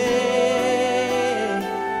a way.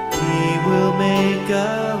 He will make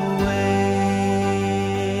a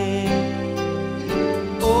way.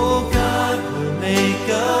 Oh, God will make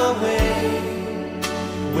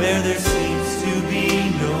where there seems to be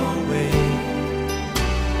no way.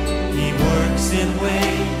 He works in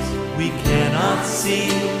ways we cannot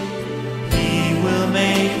see. He will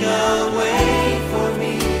make a way for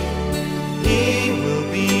me. He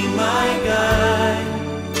will be my guide,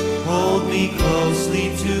 hold me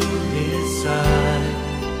closely to his side.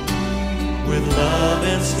 With love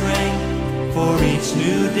and strength for each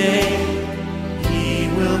new day,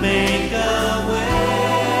 he will make a way.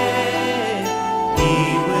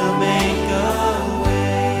 He will make a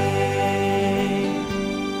way.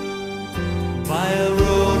 By a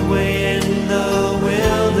roadway in the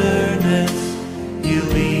wilderness, he'll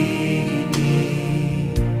lead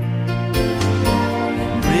me.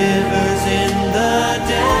 Rivers in the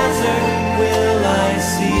desert will I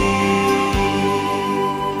see.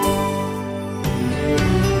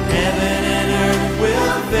 Heaven and earth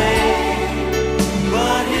will fade,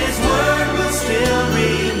 but his word will still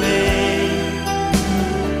remain.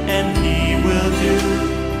 And he will do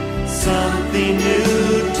something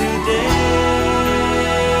new today.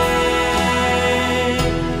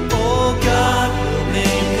 Oh, God will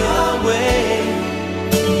make a way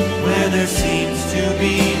where there seems to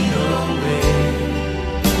be no way.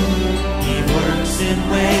 He works in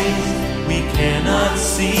ways we cannot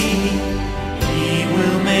see. He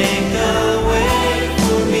will make a way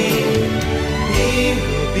for me. He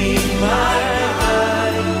will be my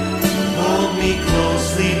guide, hold me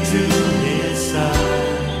closely to his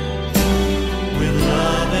side. With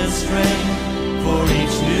love and strength for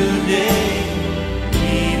each new day,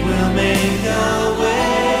 he will make a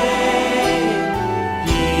way.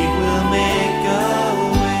 He will make a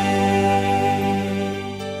way.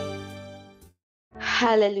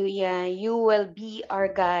 Hallelujah. You will be our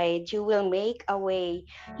guide. You will make a way.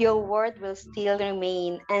 Your word will still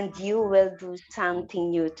remain, and you will do something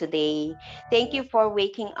new today. Thank you for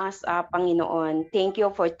waking us up, Panginoon. Thank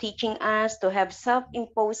you for teaching us to have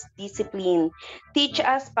self-imposed discipline. Teach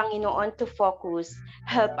us, Panginoon, to focus.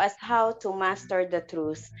 Help us how to master the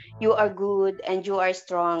truth. You are good and you are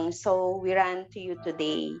strong, so we run to you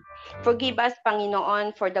today. Forgive us,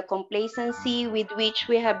 Panginoon, for the complacency with which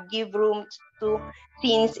we have give room to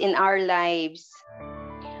sins in our lives.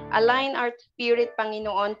 Align our spirit,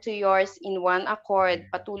 Panginoon, to yours in one accord.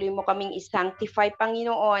 Patuloy mo kaming isanctify,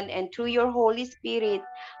 Panginoon, and through your Holy Spirit,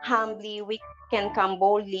 humbly we can come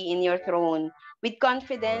boldly in your throne. With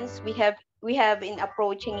confidence we have in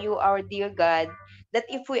approaching you, our dear God, that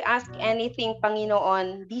if we ask anything,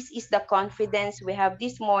 Panginoon, this is the confidence we have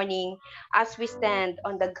this morning as we stand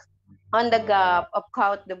on the gap of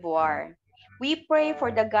Côte d'Ivoire. We pray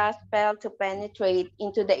for the gospel to penetrate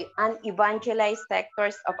into the unevangelized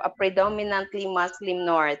sectors of a predominantly Muslim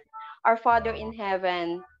North. Our Father in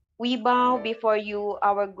heaven, we bow before you,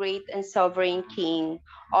 our great and sovereign King.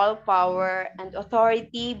 All power and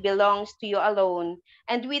authority belongs to you alone.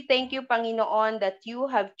 And we thank you, Panginoon, that you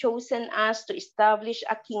have chosen us to establish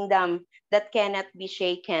a kingdom that cannot be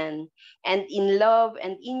shaken. And in love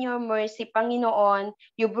and in your mercy, Panginoon,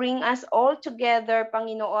 you bring us all together,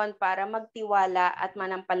 Panginoon, para magtiwala at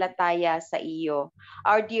manampalataya sa iyo.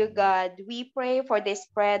 Our dear God, we pray for the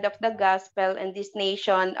spread of the gospel in this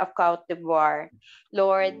nation of Côte d'Ivoire.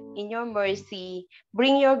 Lord, in your mercy,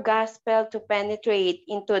 bring your gospel to penetrate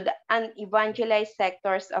into the unevangelized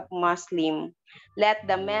sectors of Muslim. Let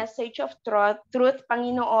the message of truth,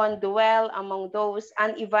 Panginoon, dwell among those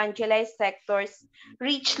unevangelized sectors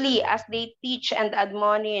richly as they teach and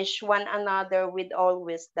admonish one another with all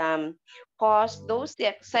wisdom. Cause those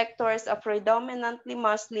sectors of predominantly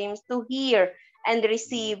Muslims to hear and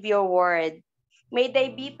receive your word. May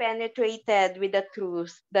they be penetrated with the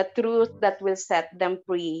truth that will set them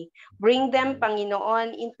free. Bring them,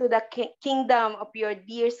 Panginoon, into the kingdom of your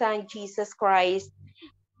dear Son, Jesus Christ,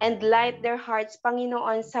 and light their hearts,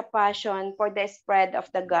 Panginoon, sa passion for the spread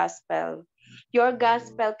of the gospel. Your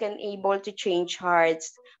gospel can able to change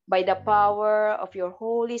hearts by the power of your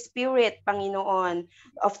Holy Spirit, Panginoon,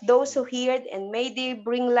 of those who heard, and may they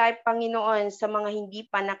bring life, Panginoon, sa mga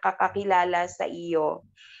hindi pa nakakakilala sa iyo.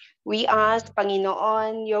 We ask,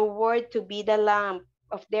 Panginoon, your word to be the lamp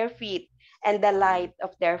of their feet and the light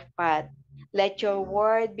of their path. Let your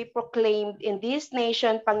word be proclaimed in this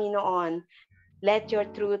nation, Panginoon. Let your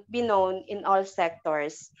truth be known in all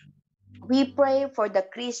sectors. We pray for the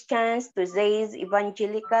Christians to seize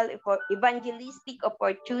evangelistic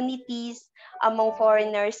opportunities among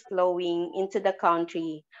foreigners flowing into the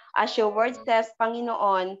country. As your word says,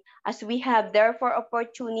 Panginoon, as we have therefore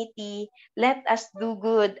opportunity, let us do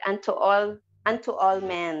good unto all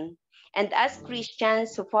men. And as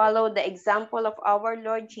Christians who follow the example of our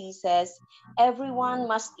Lord Jesus, everyone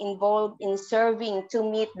must involve in serving to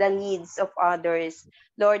meet the needs of others.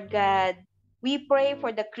 Lord God, we pray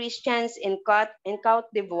for the Christians in Cote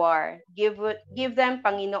d'Ivoire. Give them,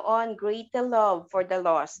 Panginoon, greater love for the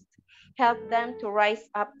lost. Help them to rise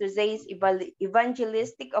up to seize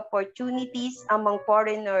evangelistic opportunities among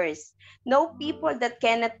foreigners. No people that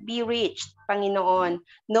cannot be reached, Panginoon.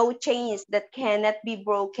 No chains that cannot be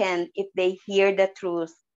broken if they hear the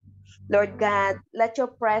truth. Lord God, let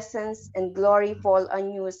your presence and glory fall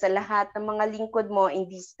on you sa lahat ng mga lingkod mo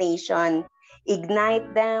in this nation.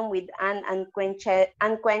 Ignite them with an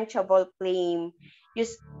unquenchable flame.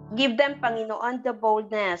 Give them, Panginoon, the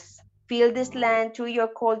boldness. Fill this land through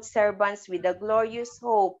your cold servants with the glorious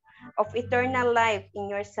hope of eternal life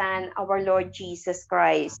in your Son, our Lord Jesus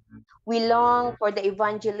Christ. We long for the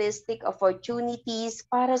evangelistic opportunities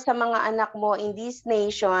para sa mga anak mo in this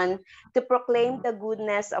nation to proclaim the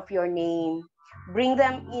goodness of your name. Bring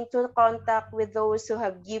them into contact with those who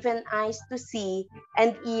have given eyes to see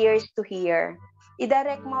and ears to hear.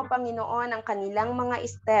 Idirect mo, Panginoon, ang kanilang mga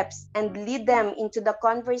steps and lead them into the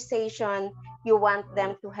conversation you want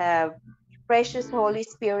them to have. Precious Holy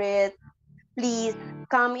Spirit, please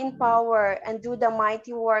come in power and do the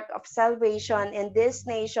mighty work of salvation in this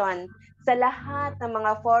nation sa lahat ng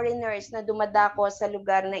mga foreigners na dumadako sa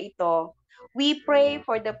lugar na ito. We pray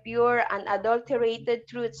for the pure and unadulterated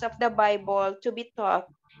truths of the Bible to be taught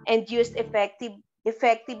and used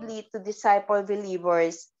effectively to disciple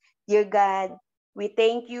believers. Dear God, we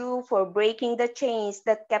thank you for breaking the chains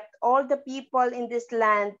that kept all the people in this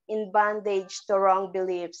land in bondage to wrong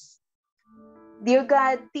beliefs. Dear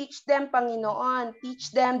God, teach them, Panginoon,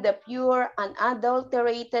 teach them the pure and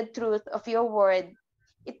unadulterated truth of your word.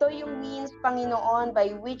 Ito yung means, Panginoon,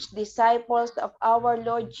 by which disciples of our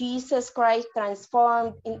Lord Jesus Christ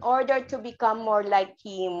transformed in order to become more like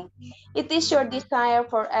Him. It is your desire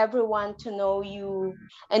for everyone to know you,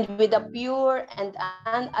 and with the pure and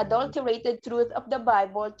unadulterated truth of the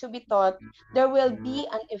Bible to be taught, there will be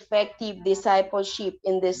an effective discipleship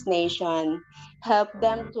in this nation. Help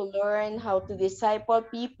them to learn how to disciple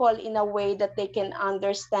people in a way that they can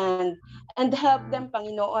understand, and help them,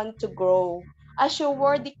 Panginoon, to grow. As your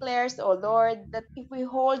word declares, O Lord, that if we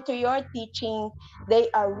hold to your teaching, they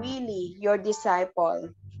are really your disciple.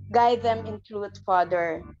 Guide them in truth,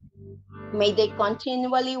 Father. May they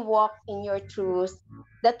continually walk in your truth,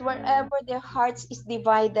 that wherever their hearts is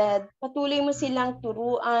divided, patuloy mo silang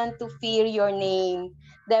turuan to fear your name.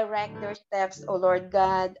 Direct their steps, O Lord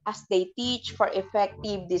God, as they teach for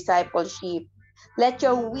effective discipleship. Let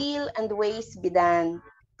your will and ways be done.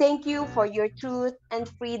 Thank you for your truth and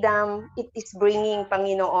freedom it is bringing,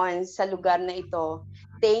 Panginoon, sa lugar na ito.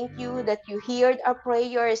 Thank you that you heard our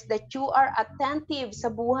prayers, that you are attentive sa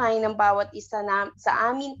buhay ng bawat isa sa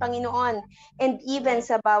amin, Panginoon, and even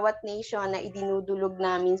sa bawat nation na idinudulog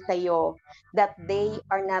namin sa iyo, that they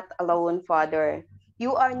are not alone, Father.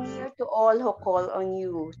 You are near to all who call on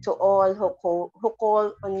you, to all who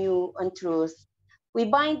call on you on truth. We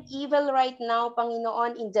bind evil right now,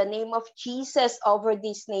 Panginoon, in the name of Jesus over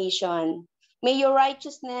this nation. May your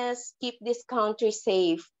righteousness keep this country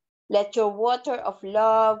safe. Let your water of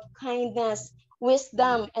love, kindness,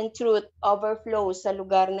 wisdom, and truth overflow sa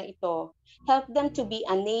lugar na ito. Help them to be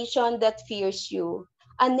a nation that fears you,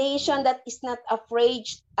 a nation that is not afraid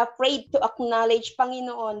to acknowledge,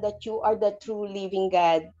 Panginoon, that you are the true living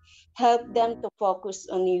God. Help them to focus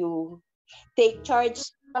on you. Take charge,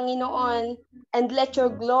 Panginoon, and let your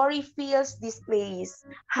glory fills this place.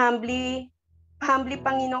 Humbly,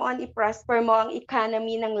 Panginoon, i-prosper mo ang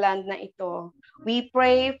economy ng land na ito. We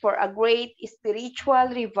pray for a great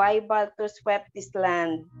spiritual revival to sweep this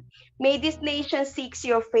land. May this nation seek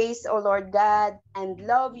your face, O Lord God, and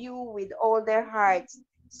love you with all their hearts,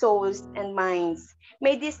 souls, and minds.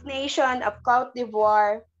 May this nation of Cote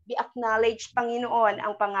d'Ivoire be acknowledged, Panginoon,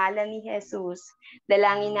 ang pangalan ni Jesus.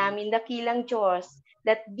 Dalangin namin, dakilang Diyos,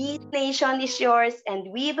 that this nation is yours, and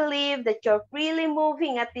we believe that you're freely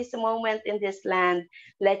moving at this moment in this land.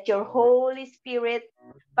 Let your Holy Spirit,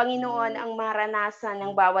 Panginoon, ang maranasan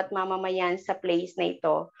ng bawat mamamayan sa place na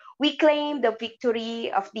ito. We claim the victory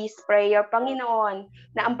of this prayer, Panginoon,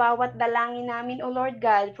 na ang bawat dalangin namin, O Lord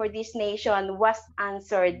God, for this nation was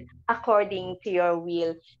answered according to your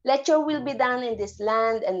will. Let your will be done in this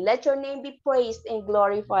land, and let your name be praised and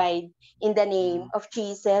glorified. In the name of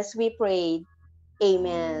Jesus, we pray.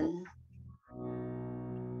 Amen.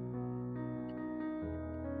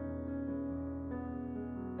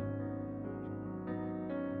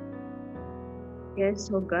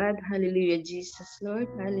 Yes, oh God. Hallelujah, Jesus, Lord.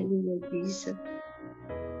 Hallelujah, Jesus.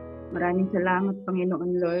 Maraming salamat,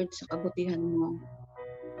 Panginoon Lord, sa kabutihan mo.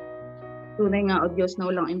 Tunay nga, O Diyos, na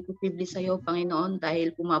walang imposible sa iyo, Panginoon,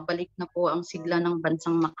 dahil bumabalik na po ang sigla ng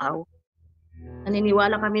bansang Macau.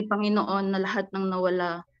 Naniniwala kami, Panginoon, na lahat ng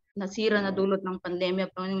nawala, nasira na dulot ng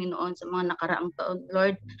pandemya, Panginoon, sa mga nakaraang taon,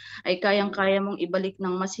 Lord, ay kayang-kaya mong ibalik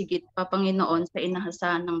ng mas higit pa, Panginoon, sa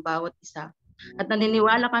inahasahan ng bawat isa. At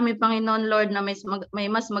naniniwala kami, Panginoon, Lord, na may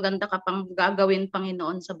mas maganda ka pang gagawin,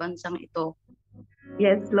 Panginoon, sa bansang ito.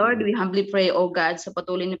 Yes, Lord, we humbly pray, O God, sa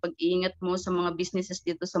patuloy na pag-iingat mo sa mga businesses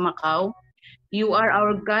dito sa Macau. You are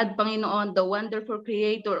our God, Panginoon, the wonderful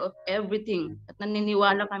creator of everything. At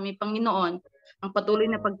naniniwala kami, Panginoon, ang patuloy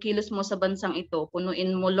na pagkilos mo sa bansang ito.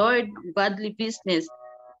 Punuin mo, Lord, ang godly business,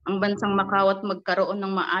 ang bansang Macau at magkaroon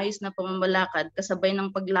ng maayos na pamamalakad kasabay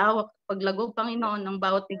ng paglago, Panginoon, ng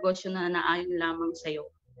bawat negosyo na naayon lamang sa iyo.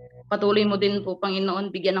 Patuloy mo din po, Panginoon,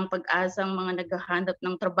 bigyan ng pag-asa ang mga naghahanap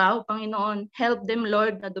ng trabaho, Panginoon. Help them,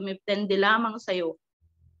 Lord, na dumepende lamang sa iyo.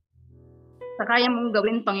 Sa kaya mong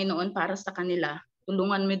gawin, Panginoon, para sa kanila.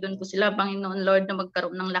 Tulungan mo din po sila, Panginoon, Lord, na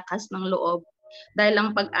magkaroon ng lakas ng loob. Dahil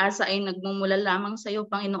ang pag-asa ay nagmumula lamang sa iyo,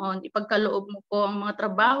 Panginoon. Ipagkaloob mo po ang mga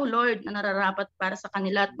trabaho, Lord, na nararapat para sa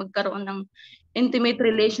kanila at magkaroon ng intimate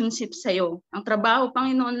relationship sa iyo. Ang trabaho,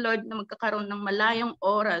 Panginoon, Lord, na magkakaroon ng malayong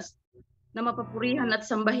oras na mapapurihan at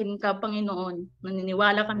sambahin ka, Panginoon.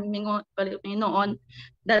 Naniniwala kami, Panginoon,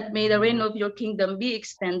 that may the reign of your kingdom be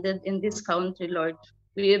extended in this country, Lord.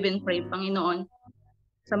 We even pray, Panginoon,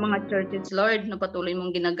 sa mga churches, Lord, na patuloy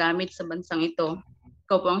mong ginagamit sa bansang ito.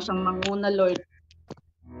 Ikaw po ang siyang manguna, Lord,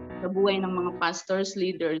 sa buhay ng mga pastors,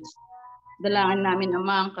 leaders. Dalangan namin,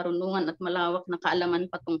 Ama, ang karunungan at malawak na kaalaman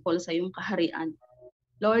patungkol sa iyong kaharian.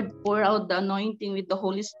 Lord, pour out the anointing with the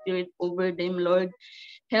Holy Spirit over them, Lord.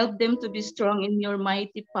 Help them to be strong in your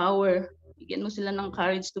mighty power. Bigyan mo sila ng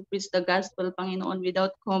courage to preach the gospel, Panginoon,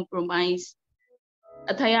 without compromise.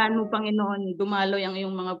 At hayaan mo, Panginoon, dumaloy ang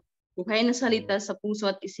iyong mga buhay na salita sa puso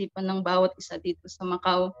at isipan ng bawat isa dito sa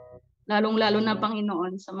Macau. Lalong-lalo na,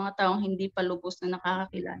 Panginoon, sa mga taong hindi pa lubos na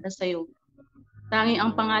nakakakilala sa iyo. Tanging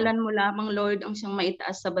ang pangalan mo lamang, Lord, ang siyang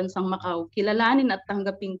maitaas sa bansang Macau. Kilalanin at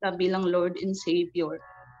tanggapin ka bilang Lord and Savior.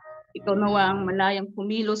 Ikaw nawa ang malayang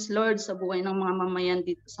kumilos, Lord, sa buhay ng mga mamayan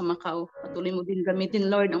dito sa Macau. Patuloy mo din gamitin,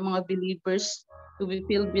 Lord, ang mga believers to be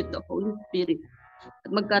filled with the Holy Spirit.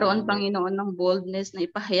 At magkaroon, Panginoon, ng boldness na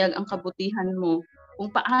ipahayag ang kabutihan mo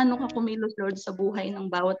kung paano ka kumilos, Lord, sa buhay ng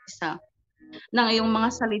bawat isa. Nang iyong mga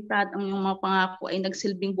salita at ang iyong mga pangako ay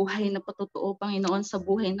nagsilbing buhay na patotoo, Panginoon, sa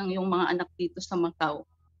buhay ng iyong mga anak dito sa Macau.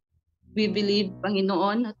 We believe,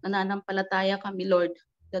 Panginoon, at nananampalataya kami, Lord,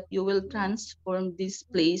 that you will transform this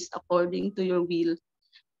place according to your will.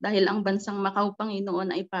 Dahil ang bansang Macau,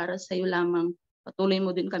 Panginoon, ay para sa iyo lamang. Patuloy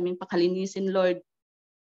mo din kaming pakalinisin, Lord.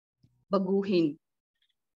 Baguhin.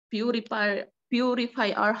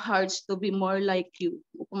 Purify our hearts to be more like you.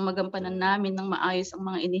 Upang magampanan namin ng maayos ang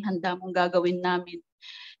mga inihanda mong gagawin namin.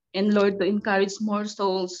 And Lord, to encourage more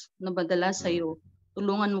souls na badala sa iyo.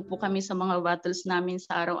 Tulungan mo po kami sa mga battles namin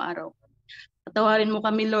sa araw-araw. Patawarin mo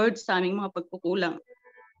kami, Lord, sa aming mga pagkukulang.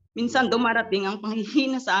 Minsan dumarating ang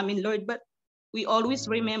panghihina sa amin, Lord, but we always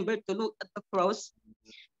remember to look at the cross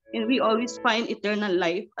and we always find eternal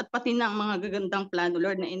life at pati na ang mga gagandang plano,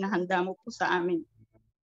 Lord, na inahanda mo po sa amin.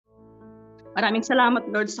 Maraming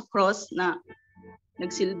salamat, Lord, sa cross na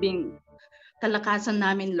nagsilbing kalakasan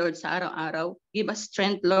namin, Lord, sa araw-araw. Give us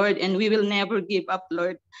strength, Lord, and we will never give up,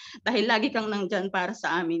 Lord, dahil lagi kang nandyan para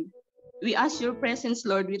sa amin. We ask your presence,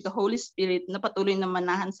 Lord, with the Holy Spirit na patuloy na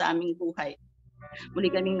manahan sa aming buhay.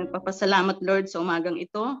 Muli kaming nagpapasalamat, Lord, sa umagang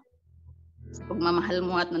ito. Sa pagmamahal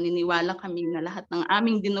mo at naniniwala kami na lahat ng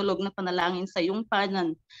aming dinulog na panalangin sa iyong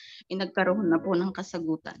panan ay nagkaroon na po ng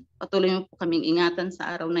kasagutan. Patuloy mo po kaming ingatan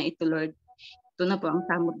sa araw na ito, Lord. Ito na po ang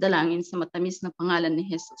samot dalangin sa matamis na pangalan ni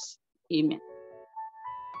Jesus. Amen.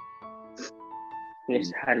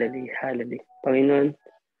 Yes, hallelujah, hallelujah. Panginoon,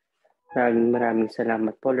 maraming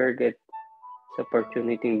salamat po, Lord, at sa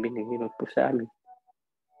opportunity yung binigay mo po sa amin.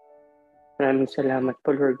 Maraming salamat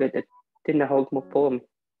po, Lord God, at tinahog mo po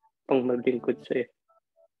pang maglingkod sa iyo.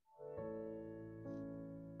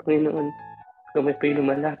 Panginoon, kami po'y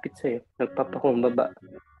lumalapit sa iyo, nagpapakumbaba,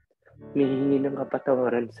 humihingi ng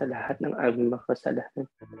kapatawaran sa lahat ng aming makasalanan.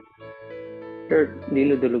 Lord,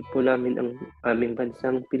 dinudulog po namin ang aming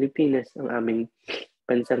bansang Pilipinas, ang aming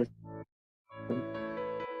bansang...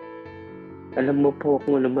 Alam mo po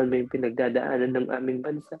kung ano man may pinagdadaanan ng aming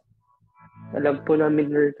bansa. Alam po namin,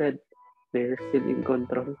 Lord God, they're still in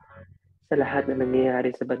control sa lahat na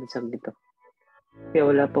nangyayari sa bansang ito. Kaya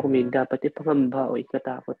wala po kami dapat ipangamba o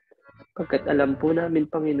ikatakot. Pagkat alam po namin,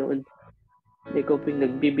 Panginoon, na ikaw po yung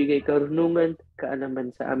nagbibigay karunungan,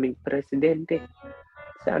 kaalaman sa aming presidente,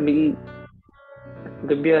 sa aming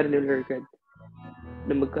gobyerno, Lord God,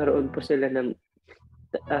 na magkaroon po sila ng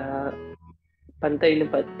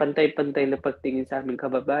pantay-pantay na pagtingin sa aming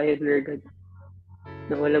kababayan, Lord God,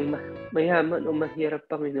 na walang mayaman o mahirap,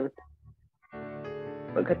 Panginoon.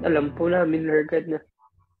 Pagkat alam po namin, Lord God, na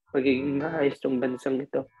magiging maayos tong bansang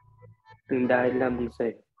ito ng dahil lamang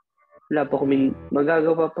sa iyo. Wala po kaming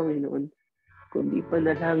magagawa, Panginoon, kundi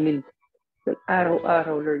panalangin ng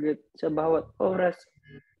araw-araw, Lord God, sa bawat oras,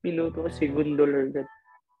 minuto o segundo, Lord God.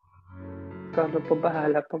 Ikaw na po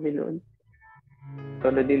bahala, Panginoon.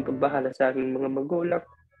 Ikaw na din po bahala sa aming mga magulang,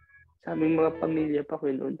 sa aming mga pamilya,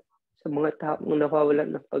 Panginoon, sa mga taong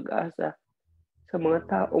nawawalan ng pag-asa, sa mga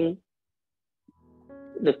taong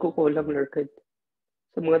nagkukulang, Lord God,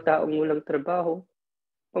 sa mga taong walang trabaho.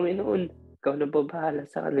 Panginoon, ikaw na po bahala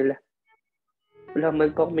sa kanila. Wala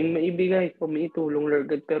man po kaming maibigay o maitulong,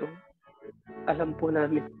 Lord God, pero alam po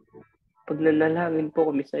namin, pag nanalangin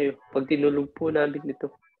po kami sa iyo, pag tinulog po namin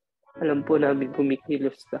ito, alam po namin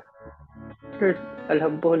kumikilos ka. Lord,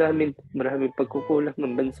 alam po namin maraming pagkukulang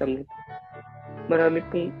ng bansang ito. Marami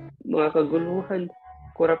pong mga kaguluhan,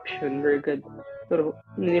 corruption, Lord God. Pero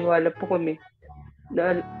naniwala po kami,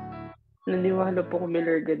 Lord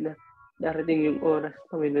God, na darating yung oras,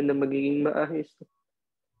 Panginoon, na magiging maayos.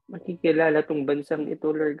 Makikilala tong bansang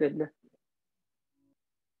ito, Lord God, na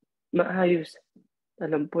maayos.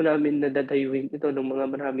 Alam po namin na dadayuin ito ng mga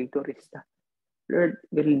maraming turista. Lord,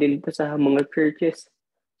 ganun din po sa mga churches,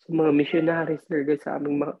 sa mga missionaries, Lord God, sa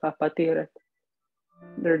aming mga kapatiran.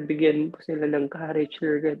 Lord, bigyan po sila ng courage,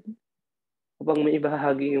 Lord God, upang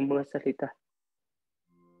maibahagi yung mga salita.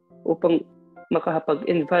 Upang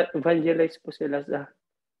makapag-evangelize po sila sa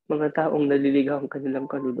mga taong naliligaw ang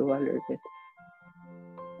kanilang kaluluwa, Lord God.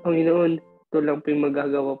 Panginoon, ito lang po yung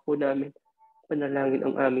magagawa po namin. Panalangin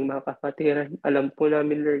ang aming mga kapatiran. Alam po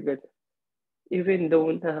namin, Lord God, even though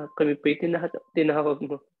na kami po tinawag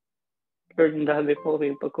mo, Lord, marami po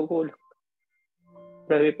kaming pagkukulang.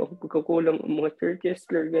 Marami po pagkukulang ang mga churches,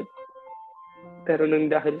 Lord God. Pero nang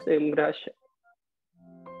dahil sa iyong grasya,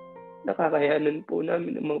 nakakayanan po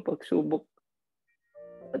namin ang mga pagsubok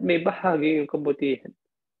at may bahagi yung kabutihan.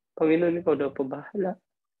 Panginoon, ikaw na po bahala.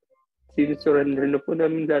 Sinusurrender na po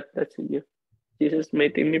namin lahat sa inyo. Jesus'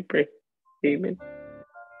 mighty name we pray. Amen.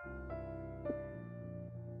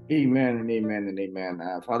 Amen and amen and amen.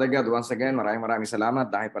 Father God, once again, maraming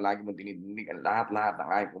salamat dahil palagi mo dinidinig ang lahat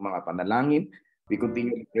ng aking mga panalangin. We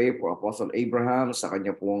continue to pray for Apostle Abraham sa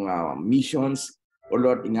kanya pong missions. O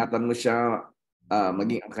Lord, ingatan mo siya,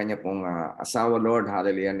 maging ang kanya pong asawa, Lord.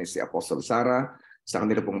 Hallelujah, ni si Apostle Sarah. Sa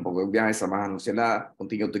kanila pong pagbibiyahe, samahan mo sila.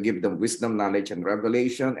 Continue to give them wisdom, knowledge, and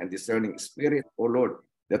revelation, and discerning spirit, O Lord,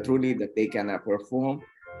 that truly that they can perform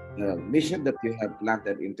the mission that you have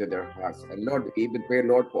planted into their hearts. And Lord, we even pray,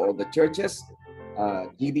 Lord, for all the churches,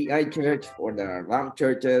 GDI Church, for the RAM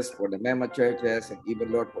churches, for the MEMA churches, and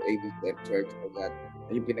even, Lord, for ABCF Church, for that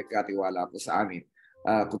yung pinagkatiwala po sa amin.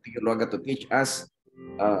 Continue, Lord, to teach us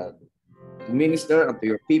to minister unto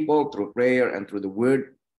your people through prayer and through the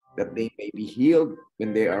word, that they may be healed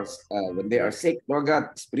when they are sick, Lord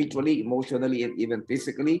God, spiritually, emotionally, and even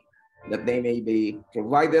physically, that they may be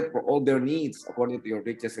provided for all their needs according to your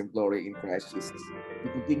riches and glory in Christ Jesus.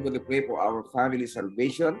 We continue to pray for our family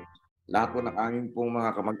salvation. Lahat po ng aming pong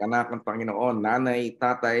mga kamag-anak ng Panginoon, nanay,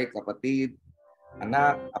 tatay, kapatid,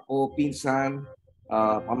 anak, apo, pinsan,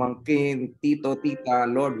 pamangkin, tito, tita,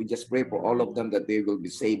 Lord, we just pray for all of them that they will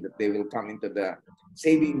be saved, that they will come into the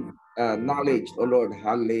saving knowledge, O Lord,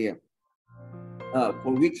 hallelujah,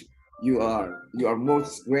 for which you are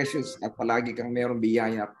most gracious at palagi kang mayroong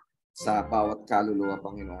biyaya sa bawat kaluluwa,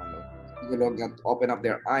 Panginoon. Lord God, open up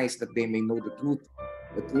their eyes that they may know the truth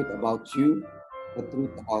about you, the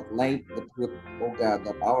truth about life, the truth, oh God,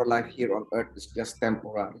 that our life here on earth is just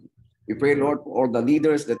temporary. We pray, Lord, for all the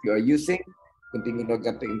leaders that you are using. Continue, Lord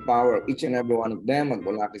God, to empower each and every one of them.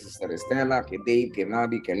 Magmula kay Sister Estela, kay Dave, kay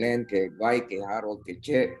Nabi, kay Len, kay Guy, kay Harold, kay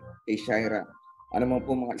Che, kay Shaira. Ano man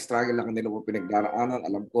po mga struggle na kanila po pinagdaraanan,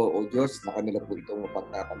 alam ko, O Diyos, na kanila po itong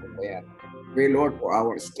mapagtatagumpayan. Pray, Lord, for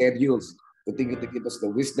our schedules. Continue to give us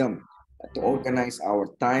the wisdom to organize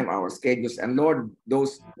our time, our schedules. And Lord,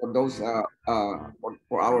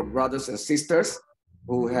 for our brothers and sisters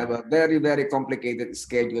who have a very, very complicated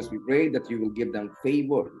schedules, we pray that you will give them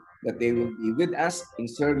favor, that they will be with us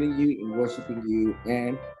in serving you, in worshiping you,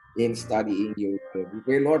 and in studying your word. We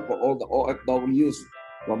pray, Lord, for all the OFWs,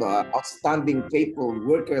 for the outstanding faithful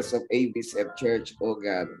workers of ABCF Church, oh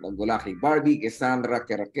God. Magmula kay Barbie, kay Sandra,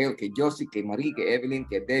 kay Raquel, kay Josie, kay Marie, kay Evelyn,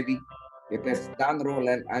 kay Debbie, kay Tess, Dan,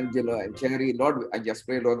 Roland, Angelo, and Cherry. Lord, I just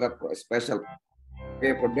pray, Lord, God, for a special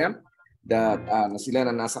prayer for them. that na sila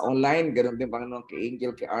na nasa online. Ganoon din, Panginoon, kay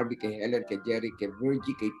Angel, kay Arby, kay Helen, kay Jerry, kay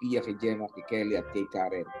Virgie, kay Pia, kay Gemma, kay Kelly, at kay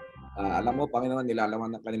Karen. Alam mo, Panginoon,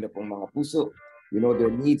 nilalaman ng kanila pong mga puso. You know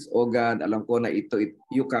their needs, O God. Alam ko na ito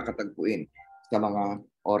yung kakatagpuin sa mga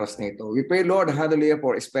oras na ito. We pray, Lord, hallelujah,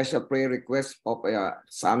 for a special prayer request of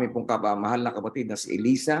sa aming pong mahal na kapatid na si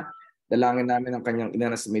Elisa. Dalangin namin ang kanyang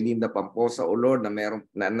ina na si Melinda Pamposa, O Lord, na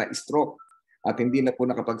mayroong na-stroke at hindi na po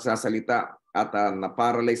nakapagsasalita at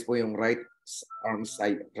na-paralyze po yung right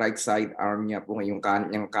side arm niya po, yung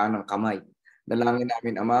kanyang kanang kamay. Dalangin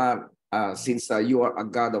namin, Ama, since you are a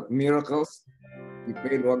God of miracles, we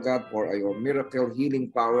pray, Lord God, for your miracle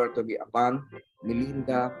healing power to be upon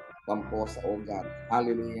Melinda Pamposa, O God.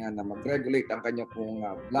 Hallelujah, na mag-regulate ang kanya pong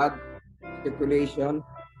blood circulation,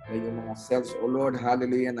 na yung mga cells, O Lord,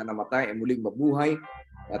 hallelujah, na namatay ay muling mabuhay.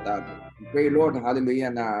 At we pray, Lord,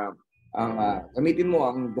 hallelujah, na gamitin mo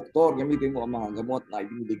ang doktor, gamitin mo ang mga gamot na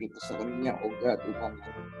ibinibigay ko sa kanya, O God, upang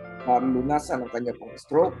malunasan ang kanya pong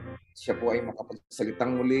stroke. Siya po ay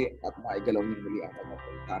makapagsalitang muli at maigalaw niya muli ang kanya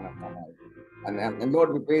pong kanang kamay. And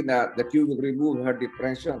Lord, we pray that you will remove her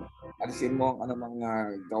depression. Alisin mo ang anumang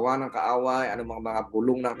gawa ng kaaway, anumang mga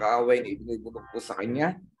bulong ng kaaway na ibinibulong po sa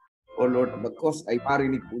kanya. O Lord, bagkos ay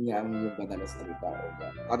parinig po niya ang iyong banal na salita, O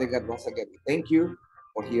God. Father God, once again, we thank you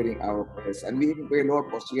for hearing our prayers. And we pray, Lord,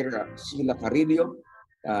 for Sheila Carillo,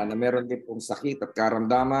 na meron din pong sakit at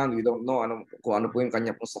karamdaman. We don't know kung ano po yung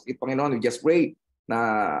kanya pong sakit, Panginoon. We just pray na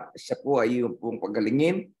siya po ay yung pong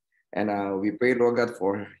pagalingin. And we pray, Lord God,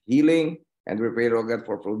 for healing. And we pray, Lord God,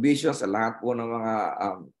 for provisions sa lahat po ng mga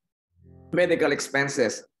medical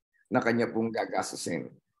expenses na kanya pong gagastusin.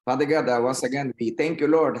 Father God, once again, we thank you,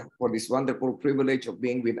 Lord, for this wonderful privilege of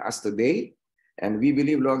being with us today. And we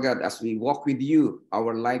believe, Lord God, as we walk with you,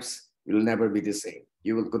 our lives will never be the same.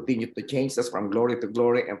 You will continue to change us from glory to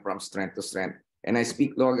glory and from strength to strength. And I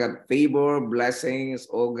speak, Lord God, favor, blessings,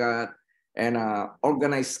 oh God, and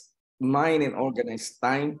organized mind and organized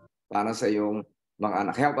time para sa iyong mga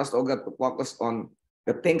anak. Help us, oh God, to focus on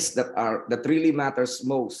the things that really matters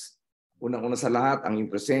most. Unang-una sa lahat, ang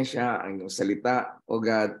iyong presensya, ang iyong salita, oh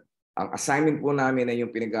God. Ang assignment po namin na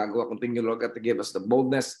yung pinagagawa. Continue, Lord God, to give us the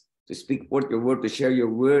boldness to speak forth your word, to share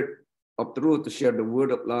your word of truth, to share the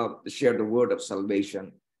word of love, to share the word of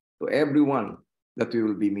salvation to everyone that we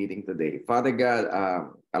will be meeting today. Father God,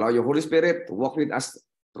 allow your Holy Spirit to walk with us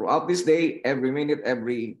throughout this day, every minute,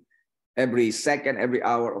 every second, every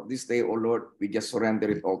hour of this day, oh Lord. We just surrender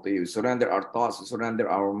it all to you. We surrender our thoughts, we surrender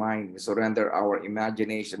our mind, we surrender our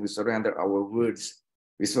imagination, we surrender our words,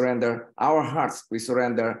 we surrender our hearts, we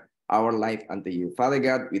surrender our life unto you. Father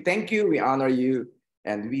God, we thank you, we honor you,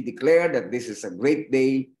 and we declare that this is a great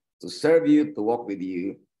day to serve you, to walk with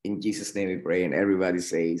you. In Jesus' name we pray, and everybody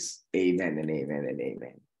says amen and amen and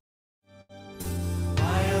amen.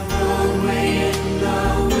 By a roadway in the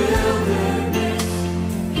wilderness,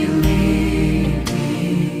 you lead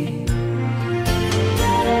me.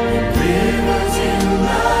 And rivers in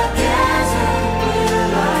the desert will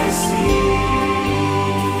I see.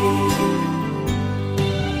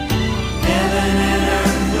 Heaven and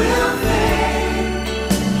earth will fade,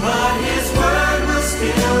 but His word will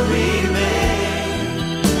still remain.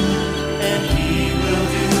 And He will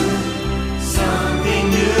do something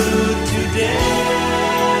new today.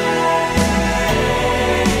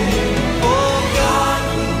 Oh God,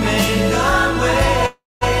 will make a way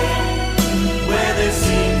where there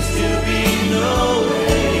seems to be no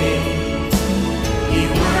way. He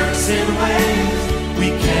works in ways we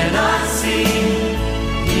cannot see.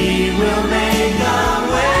 He will make a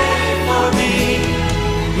way for me.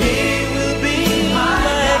 He will be my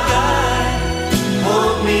guide.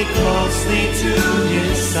 Hold me closely to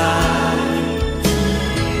His side.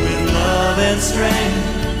 With love and strength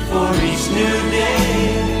for each new day,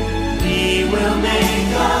 He will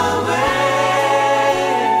make a way.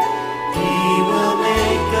 He will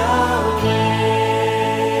make a way.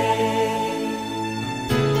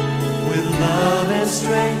 With love and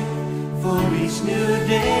strength for each new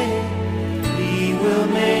day, He will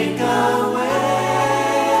make a way.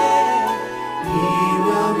 He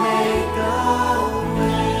will make a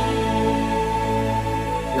way.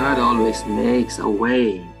 God always makes a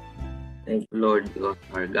way. Thank you, Lord, because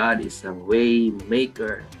our God is a way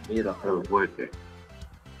maker, miracle worker.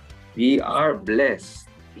 We are blessed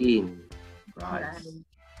in Christ.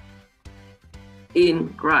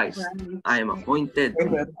 In Christ, I am appointed,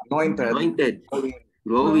 anointed,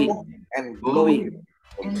 glowing, and glowing,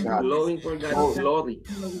 of God. glowing for God's glory,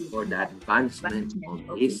 for the advancement of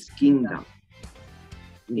His kingdom.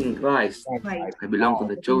 In Christ, I belong to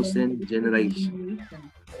the chosen generation,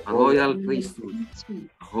 a royal priesthood,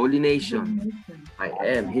 a holy nation. I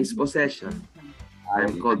am his possession. I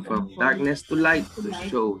am called from darkness to light to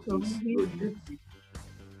show his goodness.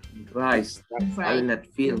 In Christ, I will not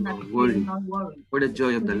feel nor worry, for the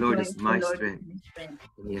joy of the Lord is my strength, and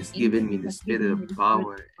he has given me the spirit of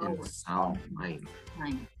power and sound mind.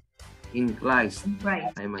 In Christ,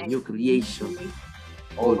 I am a new creation.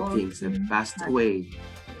 Old things have passed away.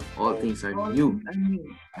 All things are new.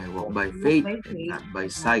 I walk by faith and not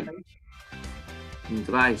by sight. In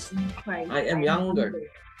Christ, I am younger.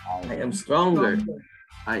 I am stronger.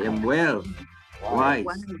 I am well, wise,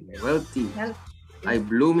 wealthy. I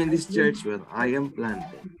bloom in this church where I am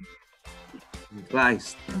planted. In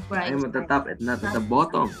Christ, I am at the top and not at the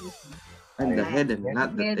bottom. I'm the head and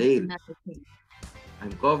not the tail.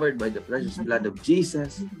 I'm covered by the precious blood of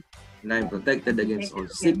Jesus, and I'm protected against all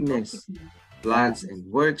sickness, plans, and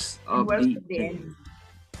works of the enemy.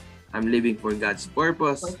 I'm living for God's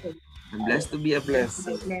purpose. I'm blessed to be a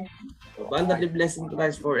blessing. Abundantly blessed in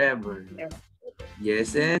Christ forever.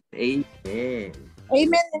 Yes and amen.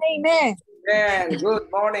 Amen and amen. Amen. Good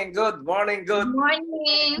morning, good morning, good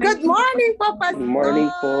Morning. Good morning po, Pastor. Good morning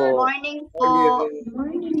po. Morning po.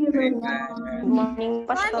 Good morning,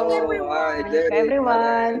 Pastor.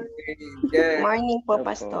 Everyone. Morning po,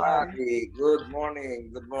 Pastor. Good morning.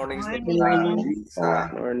 Good morning, Morning. Lisa.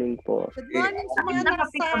 Morning po. Good morning sa mga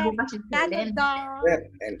nasa Canada.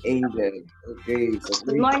 And Angel. Okay. So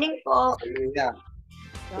Good morning po. Hallelujah.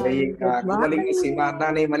 Gumaling si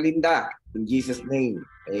Nanay Malinda. In Jesus' name.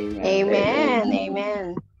 Amen. Amen.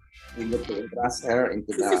 Amen. We look to entrust her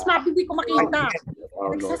into the... Sis Mabi, hindi ko makita.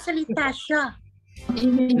 Our Lord. Nagsasalita siya.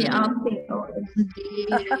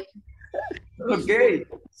 Okay.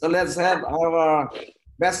 So let's have our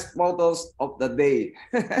best photos of the day.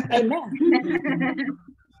 Amen.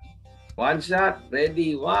 One shot.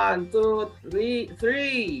 Ready? 1, 2,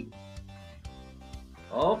 3.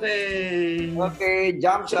 Okay. Okay.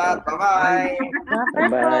 Jump shot. Bye-bye.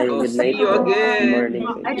 Bye. So, Good see night you po. again.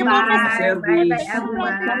 Good morning. Service.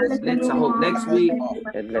 Let's hope next week.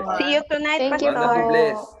 God bless. See you tonight, Wonderfully Pastor.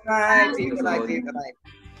 blessed. Bye. See you tonight. See you tonight.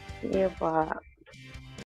 See you po.